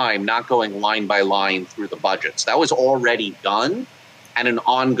the time not going line by line through the budgets. That was already done and an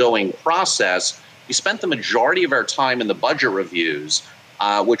ongoing process. We spent the majority of our time in the budget reviews,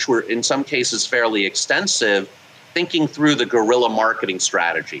 which were in some cases fairly extensive, thinking through the guerrilla marketing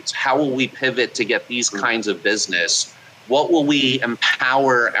strategies. How will we pivot to get these kinds of business? What will we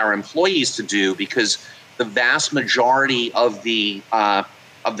empower our employees to do? Because the vast majority of the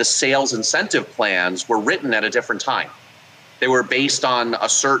sales incentive plans were written at a different time. They were based on a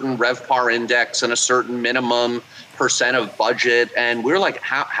certain RevPAR index and a certain minimum % of budget. And we're like,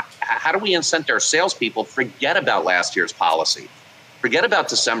 how do we incent our salespeople? Forget about last year's policy. Forget about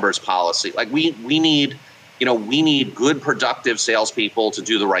December's policy. Like we need good, productive salespeople to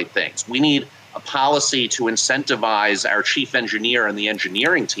do the right things. We need a policy to incentivize our chief engineer and the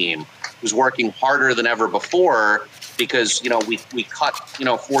engineering team, who's working harder than ever before because we cut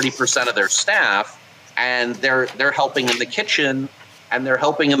 40% of their staff, and they're helping in the kitchen and they're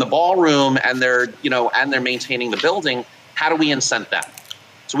helping in the ballroom and they're maintaining the building. How do we incent them?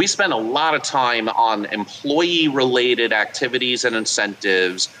 So we spend a lot of time on employee related activities and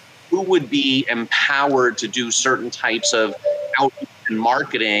incentives. Who would be empowered to do certain types of outreach and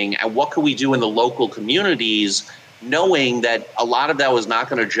marketing, and what could we do in the local communities, knowing that a lot of that was not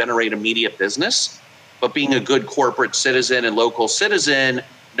going to generate immediate business, but being a good corporate citizen and local citizen,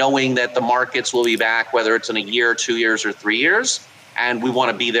 knowing that the markets will be back, whether it's in a year, 2 years, or 3 years, and we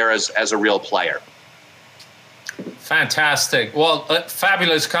want to be there as a real player. Fantastic. Well,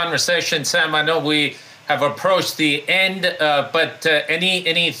 fabulous conversation, Sam. I know we have approached the end, but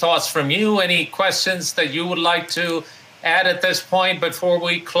any thoughts from you? Any questions that you would like to add at this point before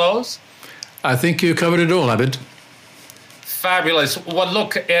we close? I think you covered it all, Abid. Fabulous. Well,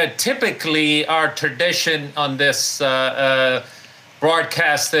 look, typically our tradition on this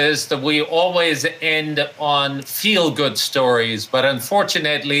broadcast is that we always end on feel-good stories, but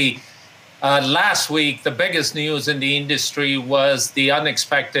unfortunately, last week, the biggest news in the industry was the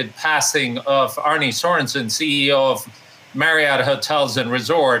unexpected passing of Arne Sorensen, CEO of Marriott Hotels and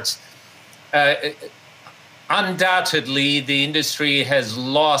Resorts. Undoubtedly, the industry has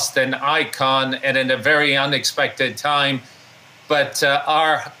lost an icon and in a very unexpected time. But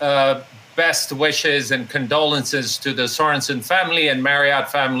our best wishes and condolences to the Sorensen family and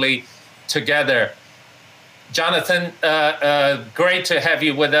Marriott family together. Jonathan, great to have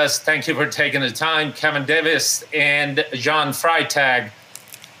you with us. Thank you for taking the time. Kevin Davis and John Freitag,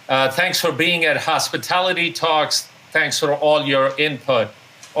 thanks for being at Hospitality Talks. Thanks for all your input.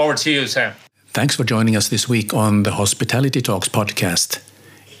 Over to you, Sam. Thanks for joining us this week on the Hospitality Talks podcast.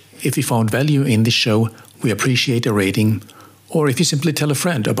 If you found value in this show, we appreciate a rating. Or if you simply tell a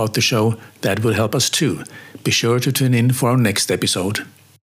friend about the show, that will help us too. Be sure to tune in for our next episode.